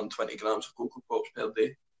 120 grams of Cocoa Pops per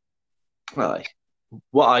day. Aye.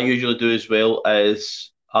 What I usually do as well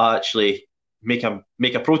is I actually make a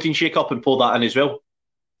protein shake up and pour that in as well.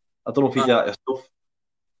 I don't know if you do that yourself.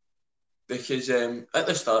 Because at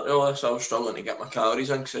the start of all this, I was struggling to get my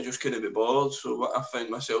calories in because I just couldn't be bothered. So what I found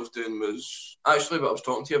myself doing was actually what I was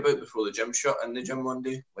talking to you about before the gym shut in the gym one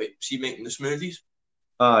day. Making the smoothies.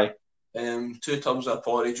 Aye. 2 tubs of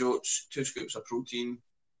porridge oats, 2 scoops of protein.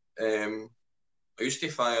 I used to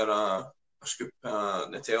fire a scoop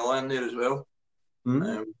of Nutella in there as well.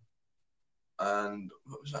 And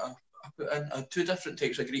what was that? I put in 2 different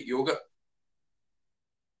types of Greek yogurt.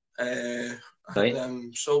 I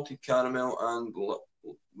had salted caramel and was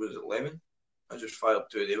it lemon? I just fired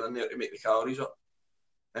 2 of them in there to make the calories up.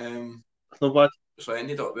 That's not bad. So I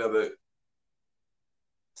ended up with about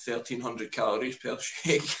 1,300 calories per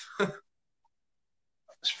shake.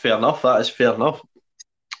 That's fair enough. That is fair enough.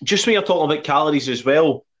 Just when you're talking about calories as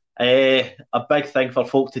well, a big thing for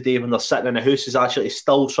folk today when they're sitting in a house is actually to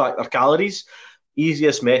still track their calories.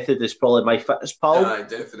 Easiest method is probably MyFitnessPal. Aye,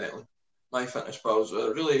 definitely. MyFitnessPal's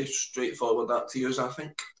a really straightforward app to use, I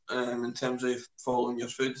think, in terms of following your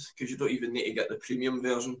food, because you don't even need to get the premium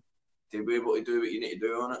version to be able to do what you need to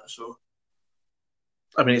do on it. So,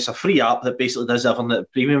 I mean, it's a free app that basically does everything that the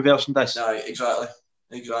premium version does. aye, exactly.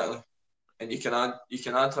 And you can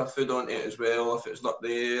add her food onto it as well if it's not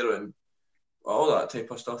there, and all that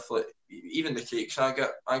type of stuff. Like even the cakes I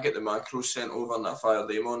get the macros sent over and I fire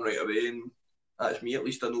them on right away, and that's me. At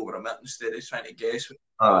least I know where I'm at instead of trying to guess what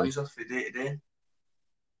calories are for day to day.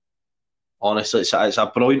 Honestly, it's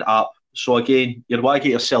a brilliant app. So again, you want to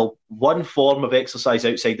get yourself one form of exercise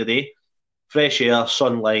outside the day: fresh air,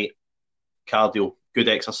 sunlight, cardio, good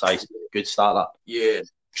exercise, good start up. Yeah.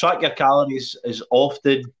 Track your calories as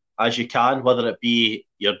often as you can, whether it be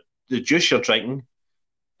the juice you're drinking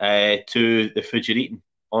to the food you're eating.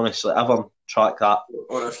 Honestly, everyone track that.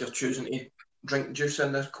 Or if you're choosing to drink juice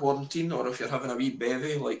in this quarantine, or if you're having a wee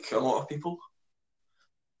bevy like a lot of people.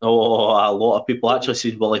 Oh, a lot of people actually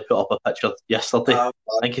seen Willie put up a picture yesterday. I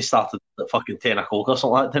think he started at fucking 10 o'clock or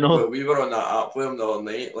something like that, Well, we were on that app with him the other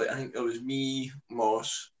night. Like, I think it was me,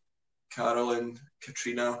 Moss, Carolyn,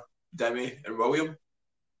 Katrina, Demi, and William.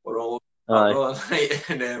 We're all on the other night.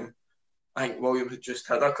 And I think William had just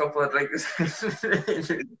had a couple of drinks.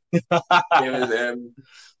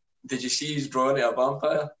 Did you see he's drawing a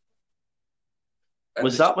vampire?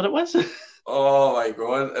 Was that what it was? Oh my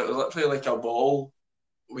god. It was literally like a ball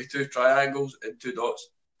with two triangles and two dots.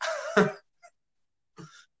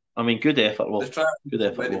 I mean, good effort, Will. Good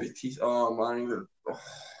effort, Will. Oh man,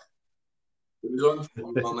 he was on the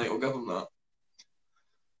phone all night. I'll give him that.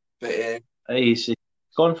 But he's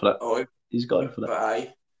gone for it. Oh, he's gone for it.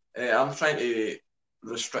 But I'm trying to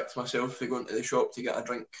restrict myself from going to the shop to get a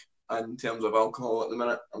drink. And in terms of alcohol at the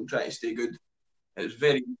minute, I'm trying to stay good. It's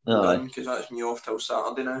very done because that's me off till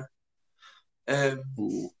Saturday now.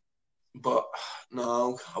 But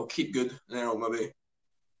no, I'll keep good. And then we'll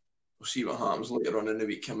see what happens later on in the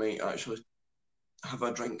week. I might actually have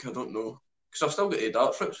a drink. I don't know, because I've still got 8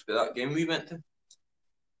 dart trips for that game we went to.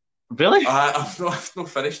 Really? I've not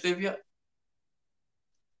finished it yet.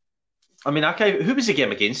 I mean, who was the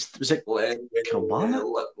game against? Was it Kilmarnock?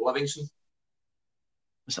 Livingston.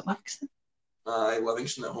 Was it Livingston?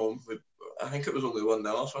 Livingston at home. I think it was only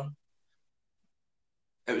 1-0 or something.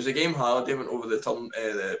 It was a game Halliday went over the turn.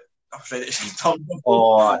 I was ready to say turn.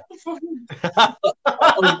 Oh.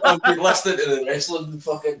 I've been listening to the wrestling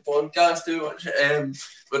fucking podcast too much.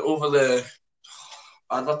 Went over the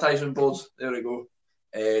advertising boards. There we go.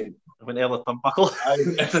 Went over the turnbuckle.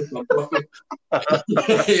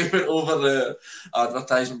 He went over the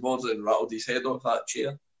advertising boards and rattled his head off that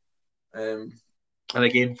chair. And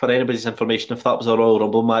again, for anybody's information, if that was a Royal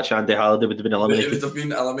Rumble match, Andy Halliday would have been eliminated. He would have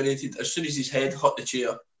been eliminated as soon as his head hit the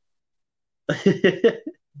chair.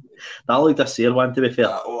 That looked a sore one, to be fair.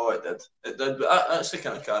 It did. It did. But that's the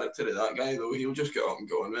kind of character of that guy, though. He'll just get up and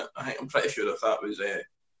go on with it. I'm pretty sure if that was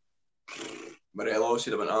Morelos,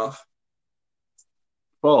 he'd have went off.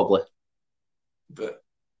 Probably. But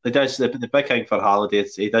he does the big thing for Halliday.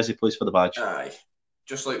 He plays for the badge. Aye,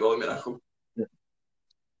 just like Willie McNichol. Yeah.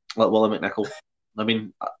 Like Willie McNichol. I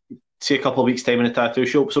mean, see a couple of weeks' time in the tattoo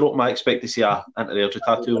shop, so I expect to see a Airdrie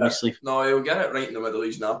tattoo on his sleeve. No, he'll get it right in the middle of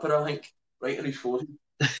his napper, I think. Right in his forehead.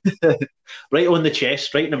 Right on the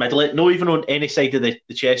chest, right in the middle. Not even on any side of the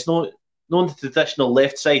chest. No on the traditional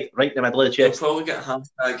left side, right in the middle of the chest. He'll probably get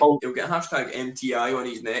he'll get hashtag MTI on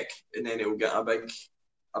his neck, and then he'll get a big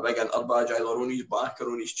enter badge either on his back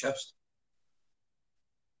or on his chest.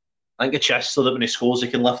 I think a chest, so that when he scores, he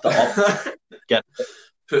can lift it up. Get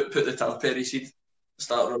put the Talperry seed.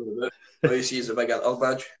 Start running about. All you see is a big enter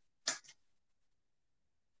badge.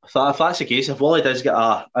 If that's the case, if Wally does get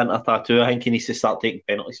a tattoo, I think he needs to start taking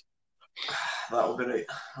penalties. That'll be right.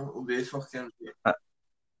 That'll be fucking.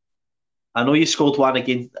 I know you scored one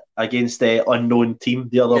against the unknown team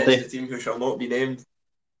the other day. The team who shall not be named.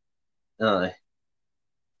 Aye.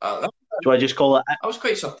 Do I just call it? I was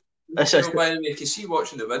quite surprised. By the way, you can see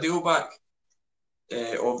watching the video back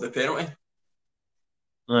of the penalty.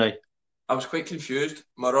 Aye. I was quite confused.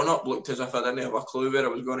 My run-up looked as if I didn't have a clue where I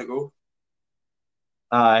was going to go.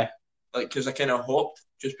 Aye. Like, because I kind of hopped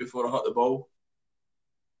just before I hit the ball.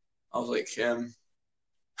 I was like,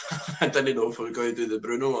 I didn't know if I was going to do the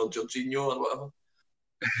Bruno or Jorginho or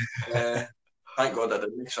whatever. Thank God I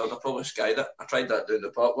didn't, because I'd have probably skied it. I tried that down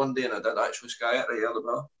the park one day and I did actually sky it right out the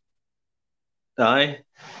bar. Aye.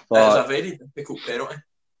 But it's a very difficult penalty.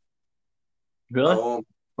 Really?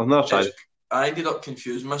 I've never tried it. I ended up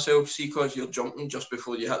confusing myself, see, because you're jumping just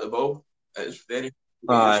before you hit the ball. It's very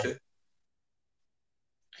Aye.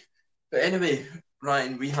 But anyway,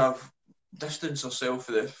 Ryan, we have distanced ourselves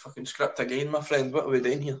for the fucking script again, my friend. What are we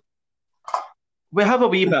doing here? We have a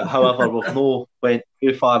wee bit, however, we've no went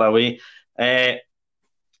too far away. Uh,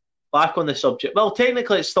 Back on the subject. Well,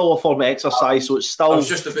 technically, it's still a form of exercise, so it's I was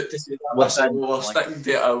still just about to say that. I said, within. well, we're sticking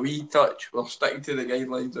to it a wee touch. We're sticking to the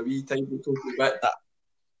guidelines a wee tiny total bit.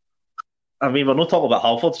 I mean, we're not talking about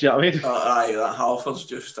Halfords, do you know what I mean? Aye, that Halford's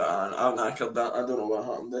just, I'm knackered that. I don't know what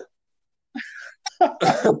happened there.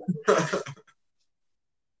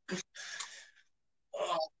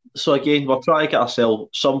 So again, we're trying to get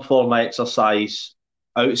ourselves some form of exercise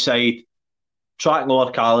outside, tracking our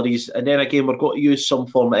calories, and then again, we're going to use some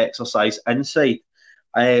form of exercise inside.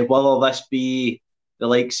 Whether this be the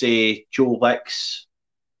likes say Joe Wick's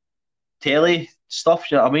telly stuff,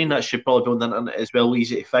 you know what I mean? That should probably be on the internet as well,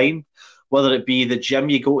 easy to find. Whether it be the gym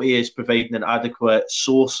you go to is providing an adequate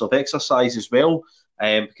source of exercise as well,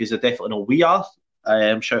 because I definitely know we are.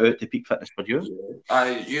 Shout out to Peak Fitness for you.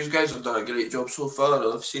 You guys have done a great job so far.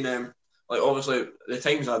 I've seen like obviously the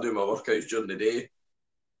times I do my workouts during the day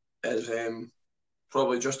is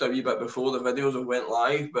probably just a wee bit before the videos have went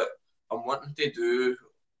live, but I'm wanting to do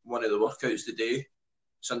one of the workouts today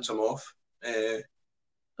since I'm off.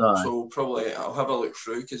 So probably I'll have a look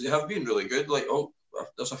through because they have been really good. Like,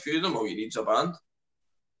 there's a few of them all you need's a band.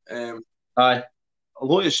 Aye. A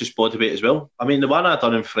lot it's just body weight as well. I mean, the one I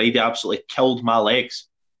done on Friday absolutely killed my legs.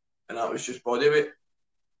 And that was just body weight.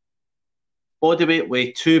 Body weight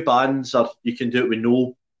with two bands, or you can do it with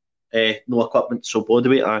no equipment. So body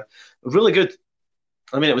weight, really good.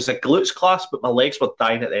 I mean, it was a glutes class, but my legs were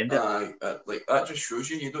dying at the end of it. Like that just shows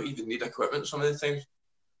you don't even need equipment some of the times.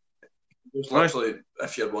 Just literally,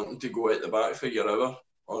 if you're wanting to go out the back for your hour,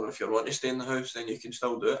 or if you're wanting to stay in the house, then you can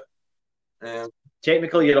still do it.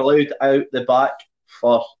 Technically, you're allowed out the back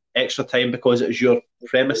for extra time because it is your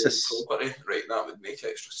premises. Property. Right, that would make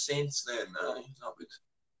extra sense then. That would.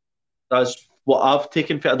 That's what I've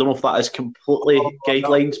taken for it. I don't know if that is completely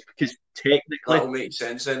guidelines because technically. That'll make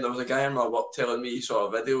sense then. There was a guy in my work telling me he saw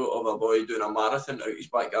a video of a boy doing a marathon out his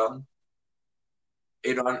back garden.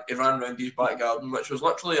 He ran around his back garden, which was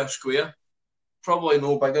literally a square, probably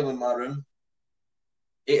no bigger than my room,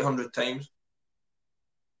 800 times.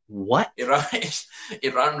 What? He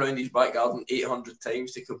ran around his back garden 800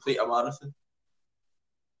 times to complete a marathon.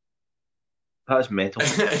 That's mental.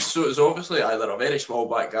 So it's obviously either a very small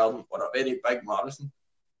back garden or a very big marathon.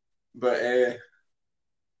 But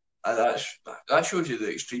that shows you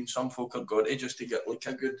the extreme some folk are going to just to get like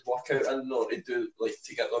a good workout in or to do like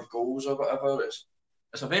to get their goals or whatever.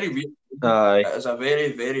 It's a very weird. It is a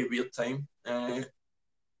very, very weird time.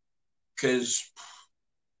 Because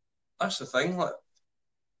that's the thing. Like,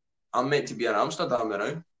 I'm meant to be in Amsterdam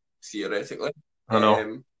now, theoretically. I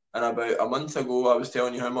know. And about a month ago, I was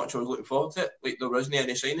telling you how much I was looking forward to it. Like, there wasn't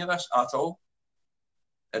any sign of this at all.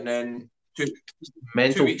 And then two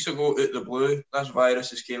weeks ago, out the blue, this virus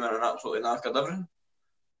has came in and absolutely knackered everything.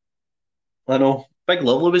 I know. Big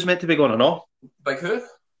Lovely was meant to be going on off. Big who?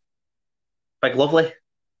 Big Lovely.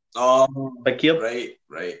 Oh, Big Gear.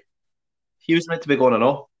 Right. He was meant to be going on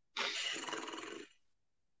off.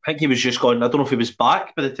 I think he was just going. I don't know if he was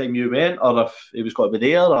back by the time you went, or if he was going to be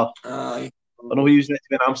there. Or I know he was meant to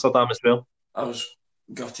be in Amsterdam as well. I was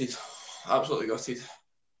gutted, absolutely gutted.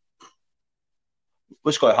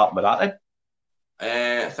 What's going to happen with that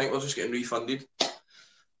then? I think we're just getting refunded.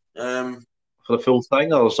 For the full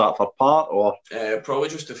thing, or is that for part, or? Probably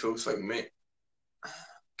just the full thing, mate.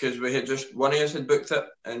 Because we had just one of us had booked it,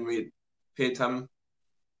 and we paid him.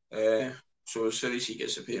 So as soon as he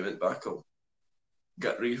gets the payment back, I'll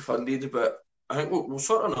get refunded. But I think we'll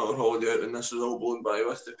sort another holiday out when this is all blown by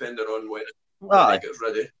with, depending on when it gets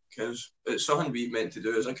ready. Because it's something we've meant to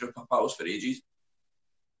do as a group of pals for ages.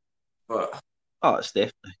 But it's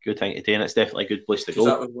definitely a good thing to do, and it's definitely a good place to go.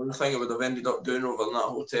 That was one thing I would have ended up doing over in that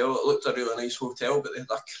hotel. It looked a really nice hotel, but they had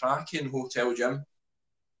a cracking hotel gym.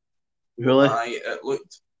 Really? It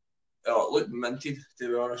looked minted, to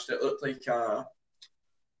be honest. It looked like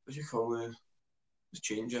what do you call the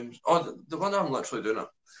chain gyms? Oh, the one I'm literally doing a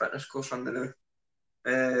fitness course under now.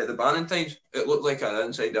 The Bannintines. It looked like an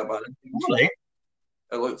inside a Bannintines. Right.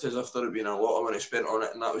 It looked as if there had been a lot of money spent on it,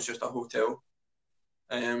 and that was just a hotel.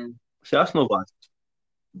 See, that's no bad.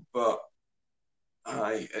 But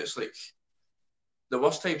it's like the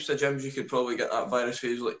worst types of gyms you could probably get that virus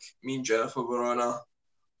phase. Like me and Jennifer were on a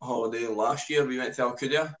holiday last year. We went to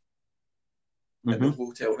Alcudia, and the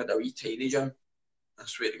hotel had a wee tiny gym. I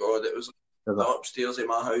swear to God, it was the upstairs in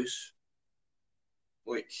my house.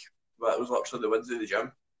 Like, that was literally the width of the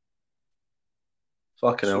gym.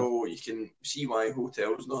 Fucking hell. So you can see why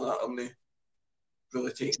hotels not that only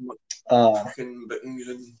really taking much fucking bookings,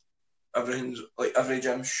 and everything's like every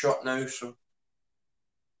gym's shut now. So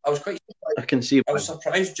I was quite surprised. I can see. I was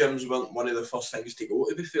surprised gyms weren't one of the first things to go.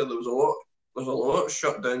 To be fair, there was a lot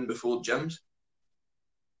shut down before gyms.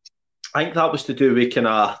 I think that was to do with kind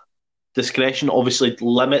of discretion. Obviously,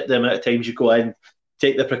 limit the amount of times you go in,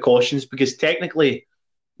 take the precautions, because technically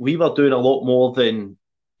we were doing a lot more than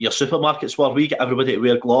your supermarkets were. We get everybody to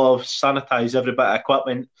wear gloves, sanitize every bit of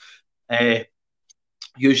equipment,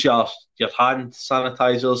 use your hand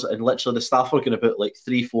sanitizers, and literally the staff were going about like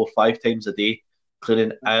 3, 4, 5 times a day,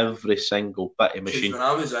 cleaning every single bit of machine. When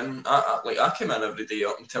I was in, I came in every day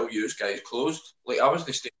up until you guys closed. Like I was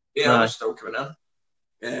the same day, I was still coming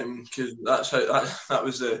in, because that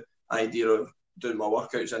was the idea of doing my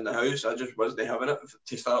workouts in the house. I just wasn't having it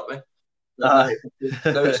to start with. Now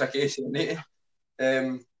it's a case of need.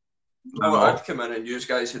 I'd come in and you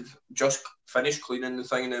guys had just finished cleaning the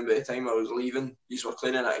thing, and then by the time I was leaving, you were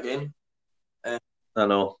cleaning it again. I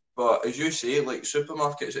know. But as you say, like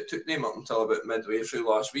supermarkets, it took them up until about midway through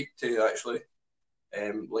last week to actually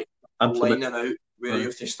lining out where you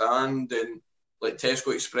have to stand. And like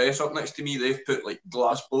Tesco Express up next to me, they've put like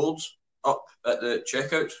glass boards up at the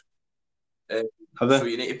checkouts. So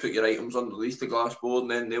you need to put your items underneath the glass board,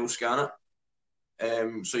 and then they'll scan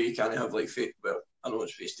it. So you can't have like I know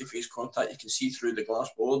it's face-to-face contact. You can see through the glass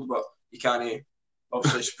board, but you can't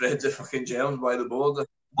obviously spread the fucking germs by the board. You've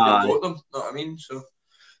got them, know what I mean? So,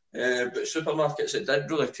 but supermarkets, it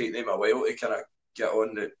did really take them a while to kind of get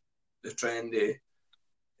on the trend of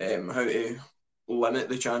how to limit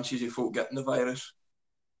the chances of folk getting the virus.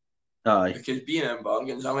 Aye. Because being in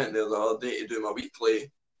bargains, I went there the other day to do my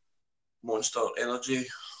weekly Monster Energy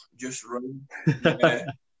juice run.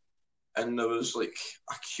 And there was like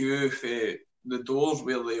a queue for the doors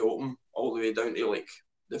where they open all the way down to like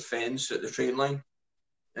the fence at the train line.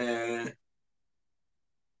 And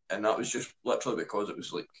that was just literally because it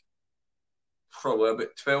was like probably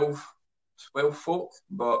about 12 folk,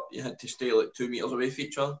 but you had to stay like 2 meters away from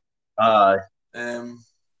each other. Aye.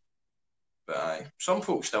 But aye, some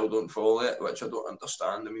folk still don't follow it, which I don't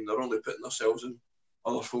understand. I mean, they're only putting themselves and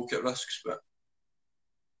other folk at risks, but...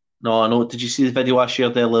 No, I know. Did you see the video I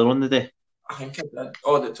shared earlier on today? I think I did.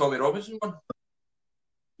 Oh, the Tommy Robinson one?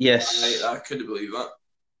 Yes. I couldn't believe that.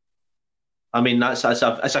 I mean, it's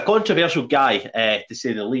a controversial guy, to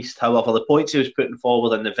say the least. However, the points he was putting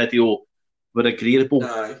forward in the video were agreeable.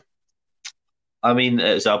 Aye. I mean,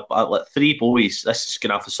 it's like 3 boys. This is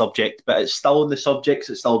going off the subject, but it's still on the subject.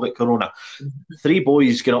 It's still about Corona. 3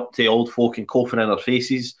 boys get up to old folk and coughing in their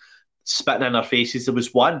faces, spitting in their faces. There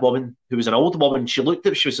was one woman who was an old woman. She looked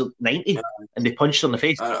at, she was 90, and they punched her in the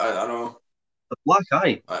face. I know. A black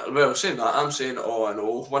eye. Well, saying that, I'm saying, I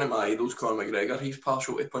know. One of my idols, Conor McGregor, he's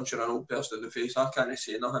partial to punching an old person in the face. I can't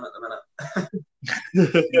say nothing at the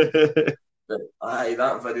minute. But aye,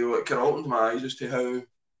 that video, it kind of opened my eyes as to how,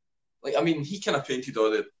 like, I mean, he kind of painted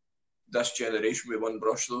all this generation with one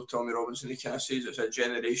brush, though, Tommy Robinson. He kind of says it's a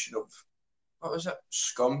generation of, what was it,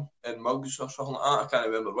 scum and mugs or something like that. I can't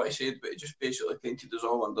remember what he said, but he just basically painted us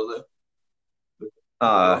all under the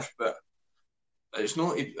brush. But it's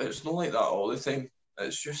not like that all the time.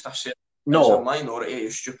 It's just it's a minority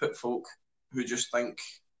of stupid folk who just think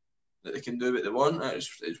that they can do what they want.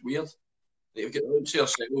 It's weird. They've got to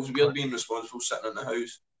ourselves. We're being responsible sitting in the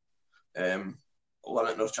house,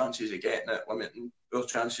 limiting our chances of getting it, limiting our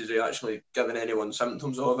chances of actually giving anyone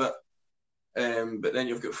symptoms of it. But then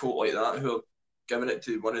you've got folk like that who are giving it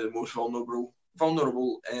to one of the most vulnerable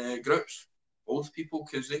groups, old people,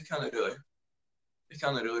 because they can't really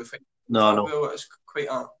fight. No. Well, it's quite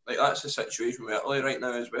that's the situation with Italy right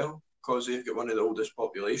now as well, because they've got one of the oldest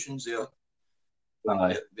populations there.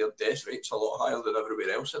 Their death rate's a lot higher than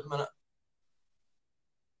everywhere else at the minute.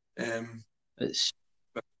 It's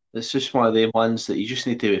just one of them ones that you just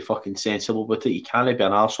need to be fucking sensible with it. You can't be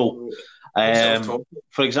an arsehole.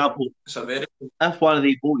 For example, if one of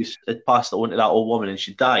these boys had passed it on to that old woman and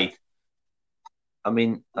she died, I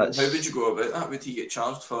mean, how would you go about that? Would he get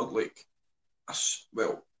charged for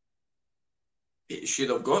she'd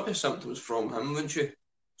have got the symptoms from him, wouldn't she?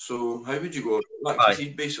 So how would you go about that? Because he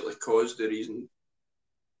basically caused the reason.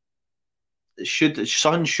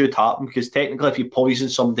 Something should happen, because technically if you poison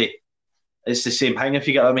somebody, it's the same thing, if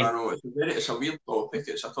you get what I mean. I know, it's a weird topic.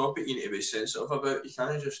 It's a topic you need to be sensitive about. You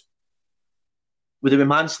can't just... Would it be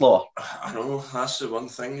manslaughter? I know, that's the one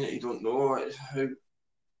thing that you don't know.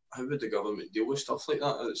 How would the government deal with stuff like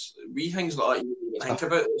that? It's wee things like that you don't think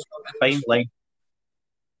about. It's a fine line.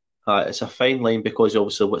 It's a fine line, because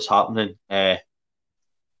obviously what's happening,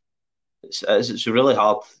 it's a really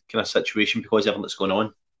hard kind of situation because of everything that's going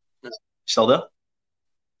on. Yeah. Still there?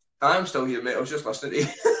 I'm still here, mate. I was just listening to you.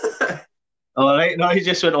 All right, no, he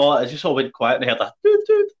just went all. I just all went quiet and I heard a toot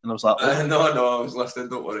toot, and I was like, oh. No, I was listening.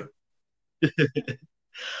 Don't worry.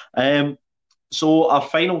 Um, so our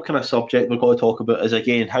final kind of subject we're going to talk about is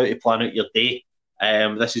again how to plan out your day.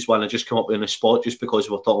 This is one I just come up with on the spot just because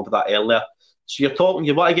we were talking about that earlier. So you're talking,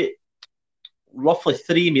 you want to get roughly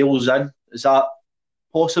 3 meals in. Is that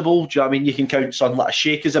possible? Do you know what I mean? You can count something like a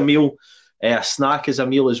shake as a meal, a snack as a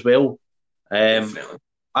meal as well. Definitely.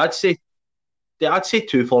 I'd say I'd say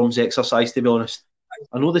two forms of exercise to be honest.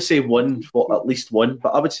 I know they say one for at least one, but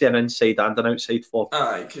I would say an inside and an outside form.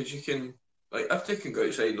 Aye, because you can, like, if they can go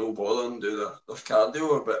outside, no bother and do their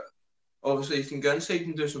cardio, but obviously you can go inside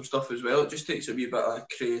and do some stuff as well. It just takes a wee bit of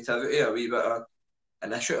creativity, a wee bit of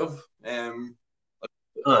initiative. Aye.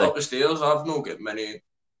 Up the stairs, I've not got many.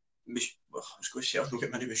 Well, I was going to say I've not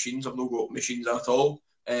got many machines. I've not got machines at all.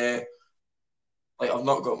 Like I've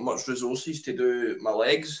not got much resources to do my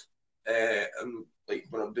legs. And like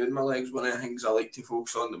when I'm doing my legs, one of the things I like to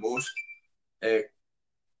focus on the most,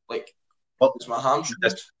 like Oh, is my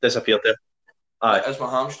hamstrings. disappeared there. Aye. Is my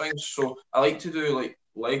hamstrings. So I like to do like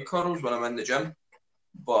leg curls when I'm in the gym,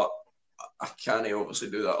 but I can't obviously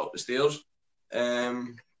do that up the stairs.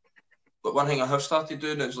 But one thing I have started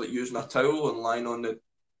doing is like using a towel and lying on the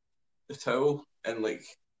towel and like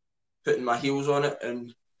putting my heels on it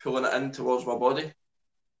and pulling it in towards my body.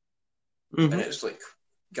 Mm-hmm. And it's like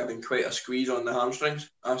giving quite a squeeze on the hamstrings.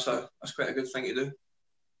 That's quite a good thing to do.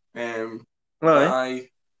 Aye.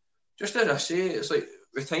 Just as I say, it's like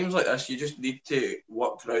with times like this, you just need to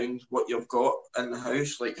work around what you've got in the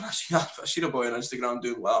house. Like I see a boy on Instagram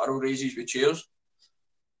doing lateral raises with chairs.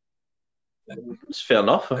 It's fair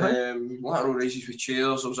enough. Lateral raises with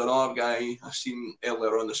chairs. There was another guy I seen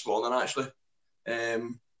earlier on this morning actually.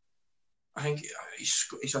 I think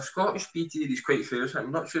he's a Scottish PT. He's quite famous.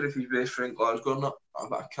 I'm not sure if he's based in Glasgow or not,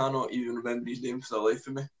 but I cannot even remember his name for the life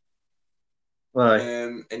of me.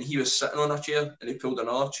 Aye. And he was sitting on a chair, and he pulled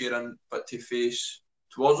another chair in, but to face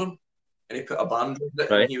towards him, and he put a band around it,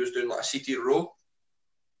 Right. and he was doing like a seated row.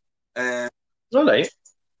 All right.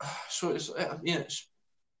 So it's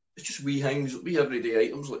just wee things, wee everyday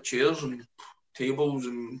items like chairs and tables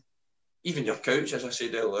and even your couch, as I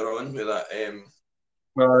said earlier on with that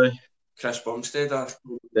Aye. Chris Bumstead. I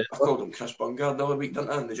called him Chris Bungard the other week,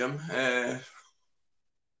 didn't I, in the gym?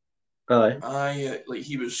 Aye. Like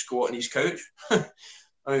he was squatting his couch. I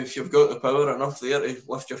mean, if you've got the power enough there to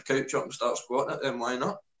lift your couch up and start squatting it, then why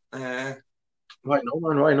not? Why not,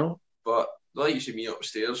 man? Why not? But like you see me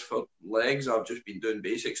upstairs for legs, I've just been doing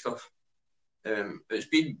basic stuff. It's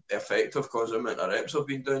been effective because the amount of reps I've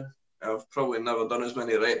been doing. I've probably never done as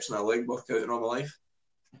many reps in a leg workout in all my life.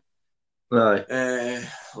 Aye.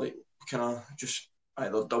 Like kind of just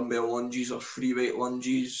either dumbbell lunges or free weight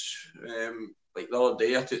lunges. Like the other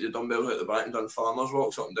day, I took the dumbbells out the back and done farmers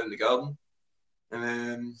walks up and down the garden.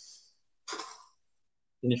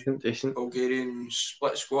 Decent. Bulgarian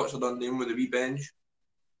split squats, I done them with a wee bench.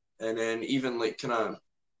 And then even like kind of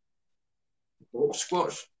box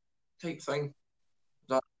squats type thing.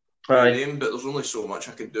 Aye. Them, but there's only so much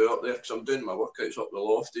I can do up there because I'm doing my workouts up the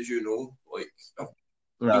loft, as you know. Like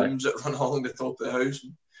beams that run along the top of the house.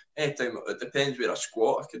 Anytime it depends where I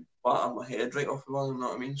squat, I could batter my head right off the wall. You know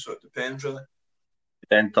what I mean? So it depends really.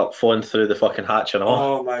 End up falling through the fucking hatch and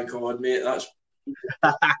all. Oh my god, mate, that's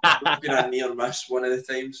been a near miss one of the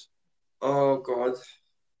times. Oh god,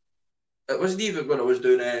 it wasn't even when I was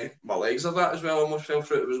doing my legs of that as well. I almost fell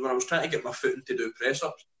through it. It was when I was trying to get my foot to do press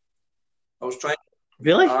ups. I was trying.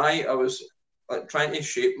 Really? I was like trying to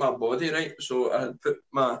shape my body right. So I had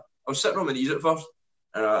I was sitting on my knees at first,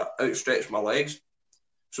 and I outstretched my legs.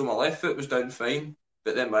 So my left foot was down fine,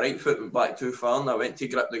 but then my right foot went back too far, and I went to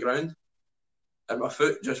grip the ground, and my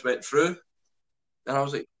foot just went through. And I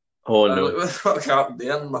was like, "Oh no, like, what the fuck happened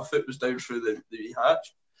there?" And my foot was down through the wee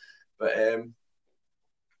hatch. But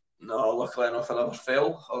no, luckily enough, I never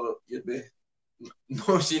fell, or you'd be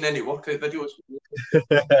not seeing any workout videos.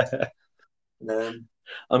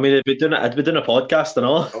 I mean, I'd be doing a podcast and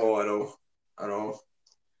all. Oh, I know.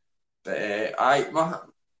 But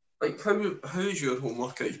how's your home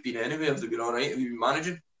workouts been anyway? Have they been all right? Have you been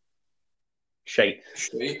managing? Shite.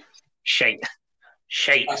 I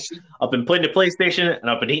see. I've been playing the PlayStation and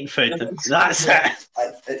I've been eating food. That's it.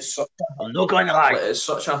 I'm not going to lie. It's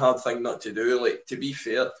such a hard thing not to do. Like, to be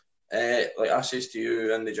fair, like I says to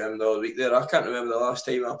you in the gym the other week there, I can't remember the last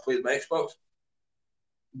time I played my Xbox.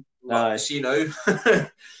 See now,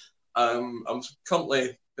 I'm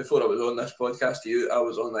currently, before I was on this podcast to you, I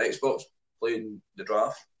was on the Xbox playing the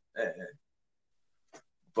draft.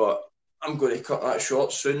 But I'm going to cut that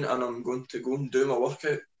short soon, and I'm going to go and do my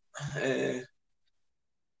workout.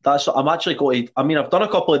 I'm actually going to. I mean, I've done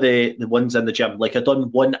a couple of the ones in the gym. Like I've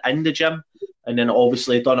done one in the gym, and then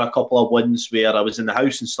obviously done a couple of ones where I was in the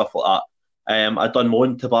house and stuff like that. I've done my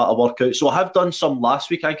own Tabata workout. So I have done some last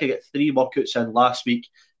week. I think I got 3 workouts in last week.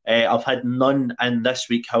 I've had none in this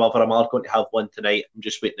week. However, I'm going to have one tonight. I'm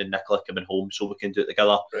just waiting on Nicola coming home so we can do it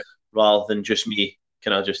together, rather than just me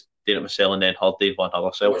kind of just doing it myself and then her doing one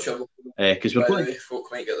ourselves. Because we're going. Folk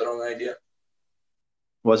might get the wrong idea.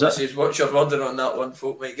 Was it? This is what you're wondering on that one.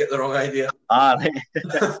 Folk might get the wrong idea. Right.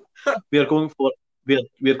 we're going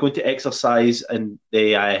to exercise in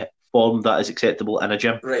the form that is acceptable in a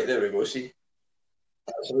gym. Right, there we go. See.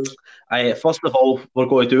 First of all, we're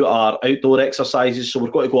going to do our outdoor exercises. So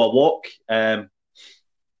we're going to go a walk.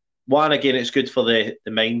 One, again, it's good for the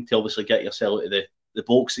mind to obviously get yourself out of the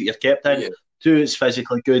box that you're kept in. Yeah. 2, it's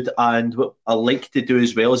physically good. And what I like to do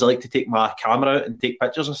as well is I like to take my camera out and take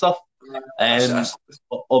pictures and stuff.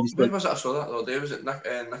 Obviously, where was it I saw that the other day? Was it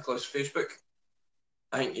Nicola's Facebook?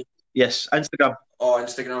 I think. Yes, Instagram. Oh,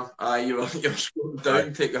 Instagram. You're scrolling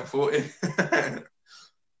down, take a photo.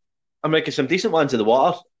 I'm making some decent ones in the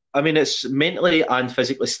water. I mean, it's mentally and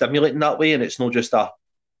physically stimulating that way, and it's not just a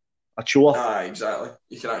chore. Exactly.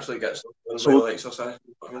 You can actually get some real exercise.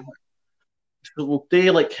 So we'll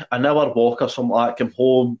do like an hour walk or something like that, come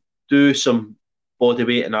home, do some body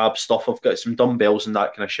weight and ab stuff. I've got some dumbbells and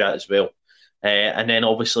that kind of shit as well. And then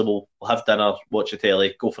obviously we'll have dinner, watch the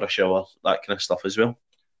telly, go for a shower, that kind of stuff as well.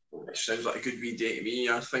 It sounds like a good wee day to me,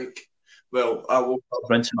 I think. Well, I woke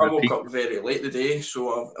up very late today,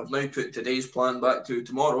 so I've now put today's plan back to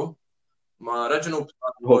tomorrow. My original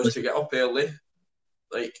plan was to get up early.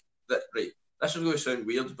 Like, that, right, this is going to sound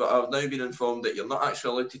weird, but I've now been informed that you're not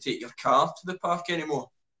actually allowed to take your car to the park anymore.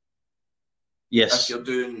 Yes. If you're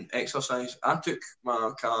doing exercise. I took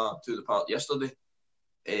my car to the park yesterday.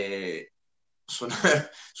 So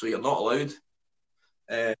you're not allowed.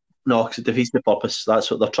 No, because it defeats the purpose. That's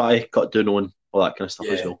what they're trying to cut down on, all that kind of stuff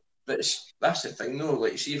as well. But that's the thing, though.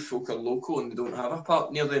 Like, see if folk are local and they don't have a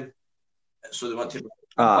park near them, so they want to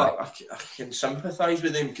park. I can sympathise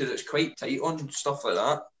with them because it's quite tight on stuff like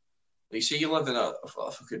that. Like, say you live in a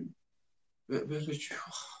fucking... You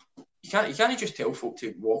can't just tell folk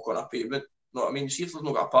to walk on a pavement. You know what I mean? See if they've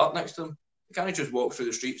not got a park next to them. You can't just walk through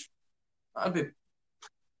the streets. That'd be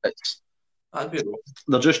wrong.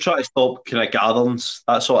 They're just trying to stop kind of gatherings.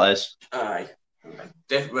 That's what it is. Aye.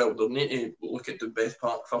 Well, they'll need to look at the Beth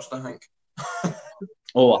Park first, I think. Aye.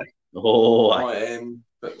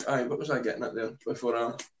 But what was I getting at there before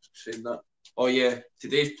I said that? Oh yeah,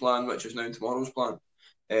 today's plan, which is now tomorrow's plan.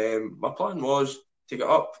 My plan was to get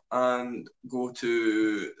up and go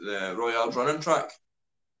to the Royal running track.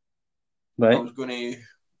 Right. I was going to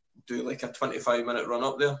do like a 25-minute run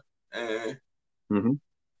up there. I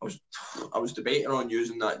was debating on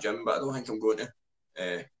using that gym, but I don't think I'm going to.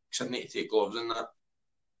 Because I need to take gloves in that.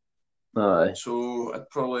 Aye. So I'd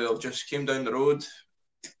probably have just came down the road,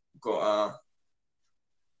 got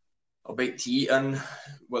a bite to eat in,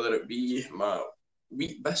 whether it be my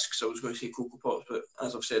wheat biscuits, I was going to say Cocoa Pops, but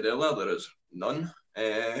as I've said earlier, there is none.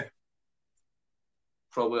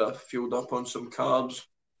 Probably I filled up on some carbs,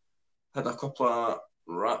 had a couple of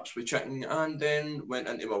wraps with chicken, and then went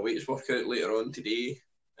into my weights workout later on today.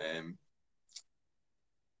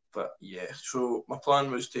 But yeah, so my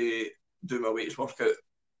plan was to do my weights workout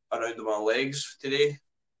around my legs today.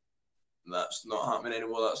 That's not happening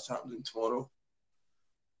anymore. That's happening tomorrow.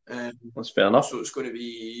 That's fair enough. So it's going to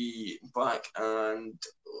be back and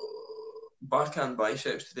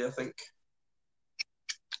biceps today, I think.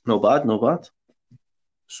 No bad.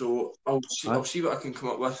 So I'll see what I can come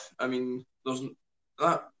up with. I mean, there's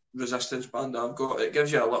that resistance band I've got. It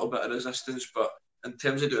gives you a little bit of resistance, but in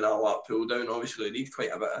terms of doing a lat pull down, obviously I need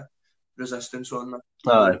quite a bit of resistance on that.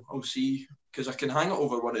 Aye. I'll see, because I can hang it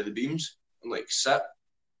over one of the beams and like sit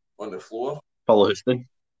on the floor. Follow Houston.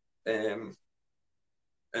 And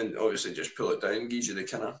obviously just pull it down, gives you the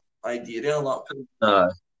kind of idea of lat pull.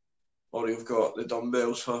 Aye. Or you've got the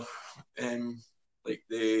dumbbells for like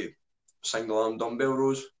the single arm dumbbell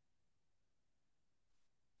rows.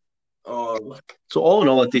 So all in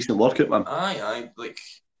all, a decent workout, man. Aye. Like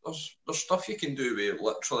there's stuff you can do with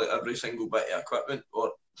literally every single bit of equipment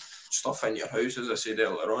or stuff in your house, as I said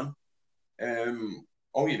earlier on.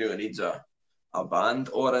 All you really need is a band,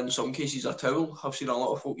 or in some cases a towel. I've seen a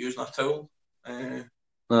lot of folk using a towel. Aye.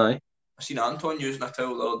 I've seen Anton using a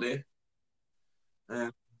towel the other day.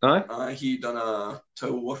 Aye. He done a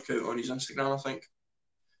towel workout on his Instagram, I think.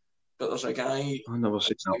 But there's a guy on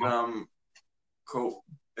Instagram called,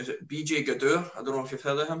 is it BJ Gadur? I don't know if you've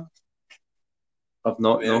heard of him. I've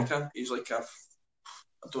not, America. No. He's like I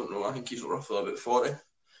don't know, I think he's roughly about 40.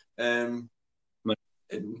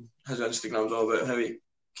 and his Instagram's all about how he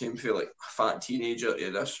came from like a fat teenager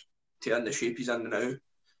to in the shape he's in now.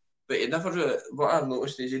 But he never really, what I've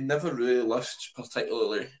noticed is he never really lifts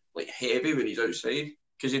particularly like heavy when he's outside,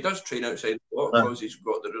 because he does train outside a lot because he's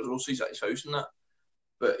got the resources at his house and that.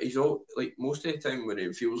 But he's all like most of the time when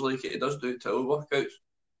he feels like it, he does do teleworkouts,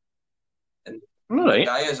 and the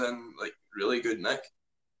guy is in like really good nick.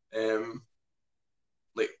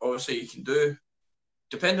 Like obviously you can do,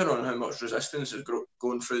 depending on how much resistance is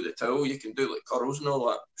going through the towel, you can do like curls and all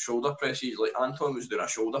that, shoulder presses. Like Anton was doing a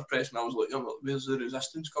shoulder press, and I was like, oh, where's the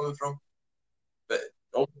resistance coming from? But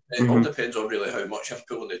it all depends on really how much you're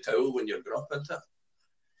pulling the towel when you're going up into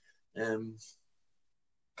it.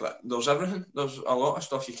 But there's everything. There's a lot of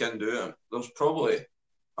stuff you can do. There's probably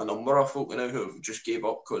a number of folk now who have just gave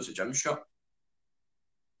up because the gym's shut.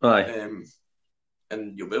 Aye.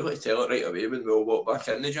 And you'll be able to tell it right away when we all walk back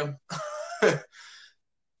in the gym.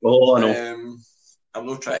 Oh, I know. I'm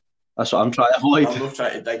not trying. That's what I'm trying to avoid. I'm not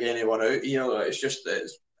trying to dig anyone out here. Like, it's just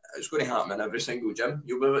it's going to happen in every single gym.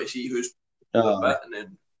 You'll be able to see who's a bit and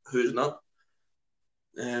then who's not.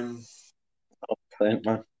 Man.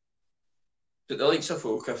 But the likes of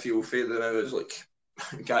folk I feel further now is like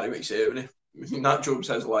Gary McSeveny. I mean, that job's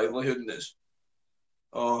his livelihood, and it's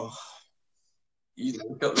you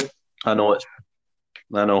look at it. I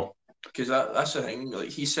know. Because that's the thing. Like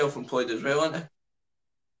he's self-employed as well, isn't he?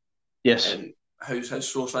 Yes. And how's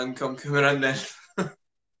his source of income coming in then?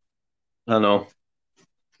 I know.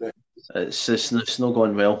 It's not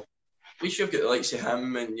going well. At least you've got the likes of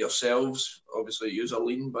him and yourselves. Obviously, use a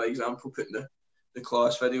lean by example, putting the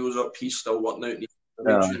class videos up. He's still working out in the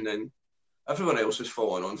region, and everyone else is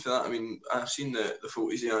following on for that. I mean, I've seen the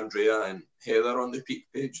photos of Andrea and Heather on the Peak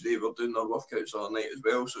page. They were doing their workouts all night as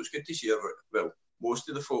well, so it's good to see most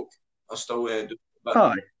of the folk are still doing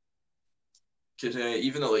that. Because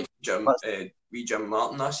even though like Jim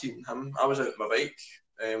Martin, I seen him. I was out on my bike.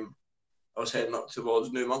 I was heading up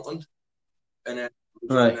towards New Muntland, and then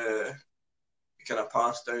kind of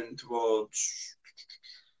passed down towards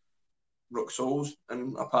Rooksols,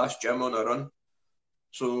 and I passed Jim on a run.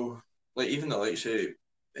 So like even the likes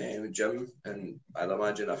of Jim, and I'd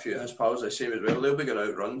imagine a few of his pals the same as well. They'll be going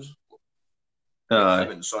out runs.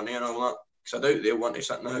 Him and Sonny and all that. Because I doubt they'll want to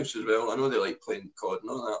sit in the house as well. I know they like playing COD and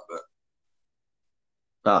all that, but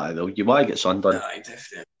you want to get sun done. Aye,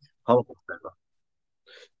 definitely. Well,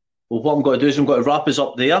 what I'm going to do is I'm going to wrap us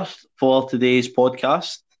up there for today's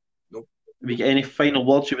podcast. Nope. Have you got any final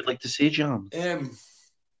words you would like to say, Jan?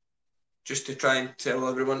 Just to try and tell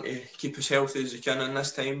everyone to keep as healthy as they can in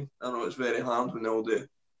this time. I know it's very hard when all the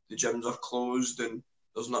gyms are closed and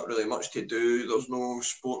there's not really much to do. There's no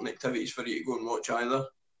sporting activities for you to go and watch either.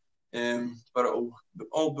 But it'll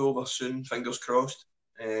all be over soon, fingers crossed.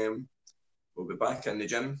 We'll be back in the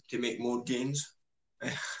gym to make more gains.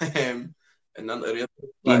 And then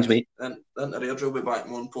Airdrie will be back,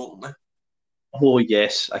 more importantly. Oh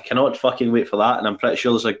yes, I cannot fucking wait for that, and I'm pretty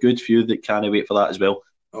sure there's a good few that can't wait for that as well.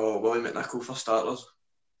 Oh, Willie McNichol for starters.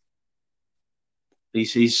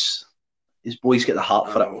 His boys get the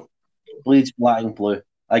heart for it. Bleeds black and blue.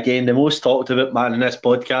 Again, the most talked about man in this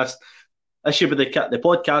podcast. This should be the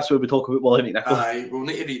podcast where we talk about Willie McNichol. Aye, we'll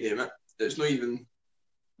need to rename it. It's not even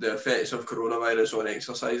the effects of coronavirus on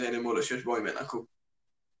exercise anymore. It's just Willie McNichol.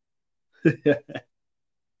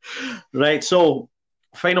 Right, so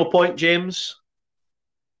final point, James.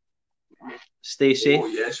 Stay safe. Oh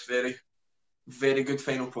yes, very, very good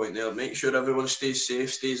final point there. Make sure everyone stays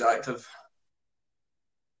safe, stays active.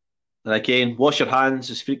 And again, wash your hands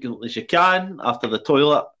as frequently as you can after the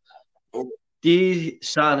toilet.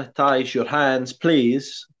 De-sanitize your hands,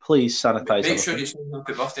 please. Please sanitize. Make sure you sing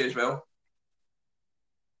happy birthday as well.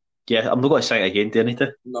 Yeah, I'm not going to sing it again, do I need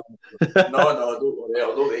to? No, don't worry,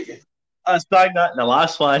 I'll not make you. I sang that in the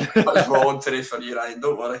last one. That was voluntary for you, Ryan,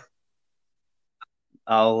 don't worry.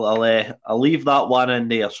 I'll leave that one in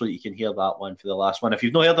there so that you can hear that one for the last one. If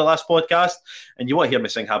you've not heard the last podcast and you want to hear me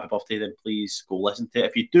sing happy birthday, then please go listen to it.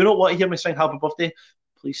 If you do not want to hear me sing happy birthday,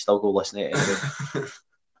 please still go listen to it anyway.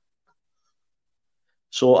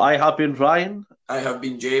 So I have been Ryan. I have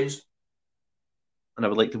been James. And I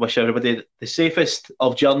would like to wish everybody the safest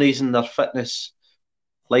of journeys in their fitness,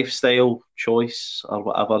 lifestyle, choice, or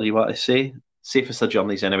whatever you want to say. Safest of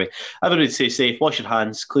journeys anyway. Everybody stay safe, wash your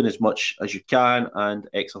hands, clean as much as you can, and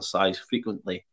exercise frequently.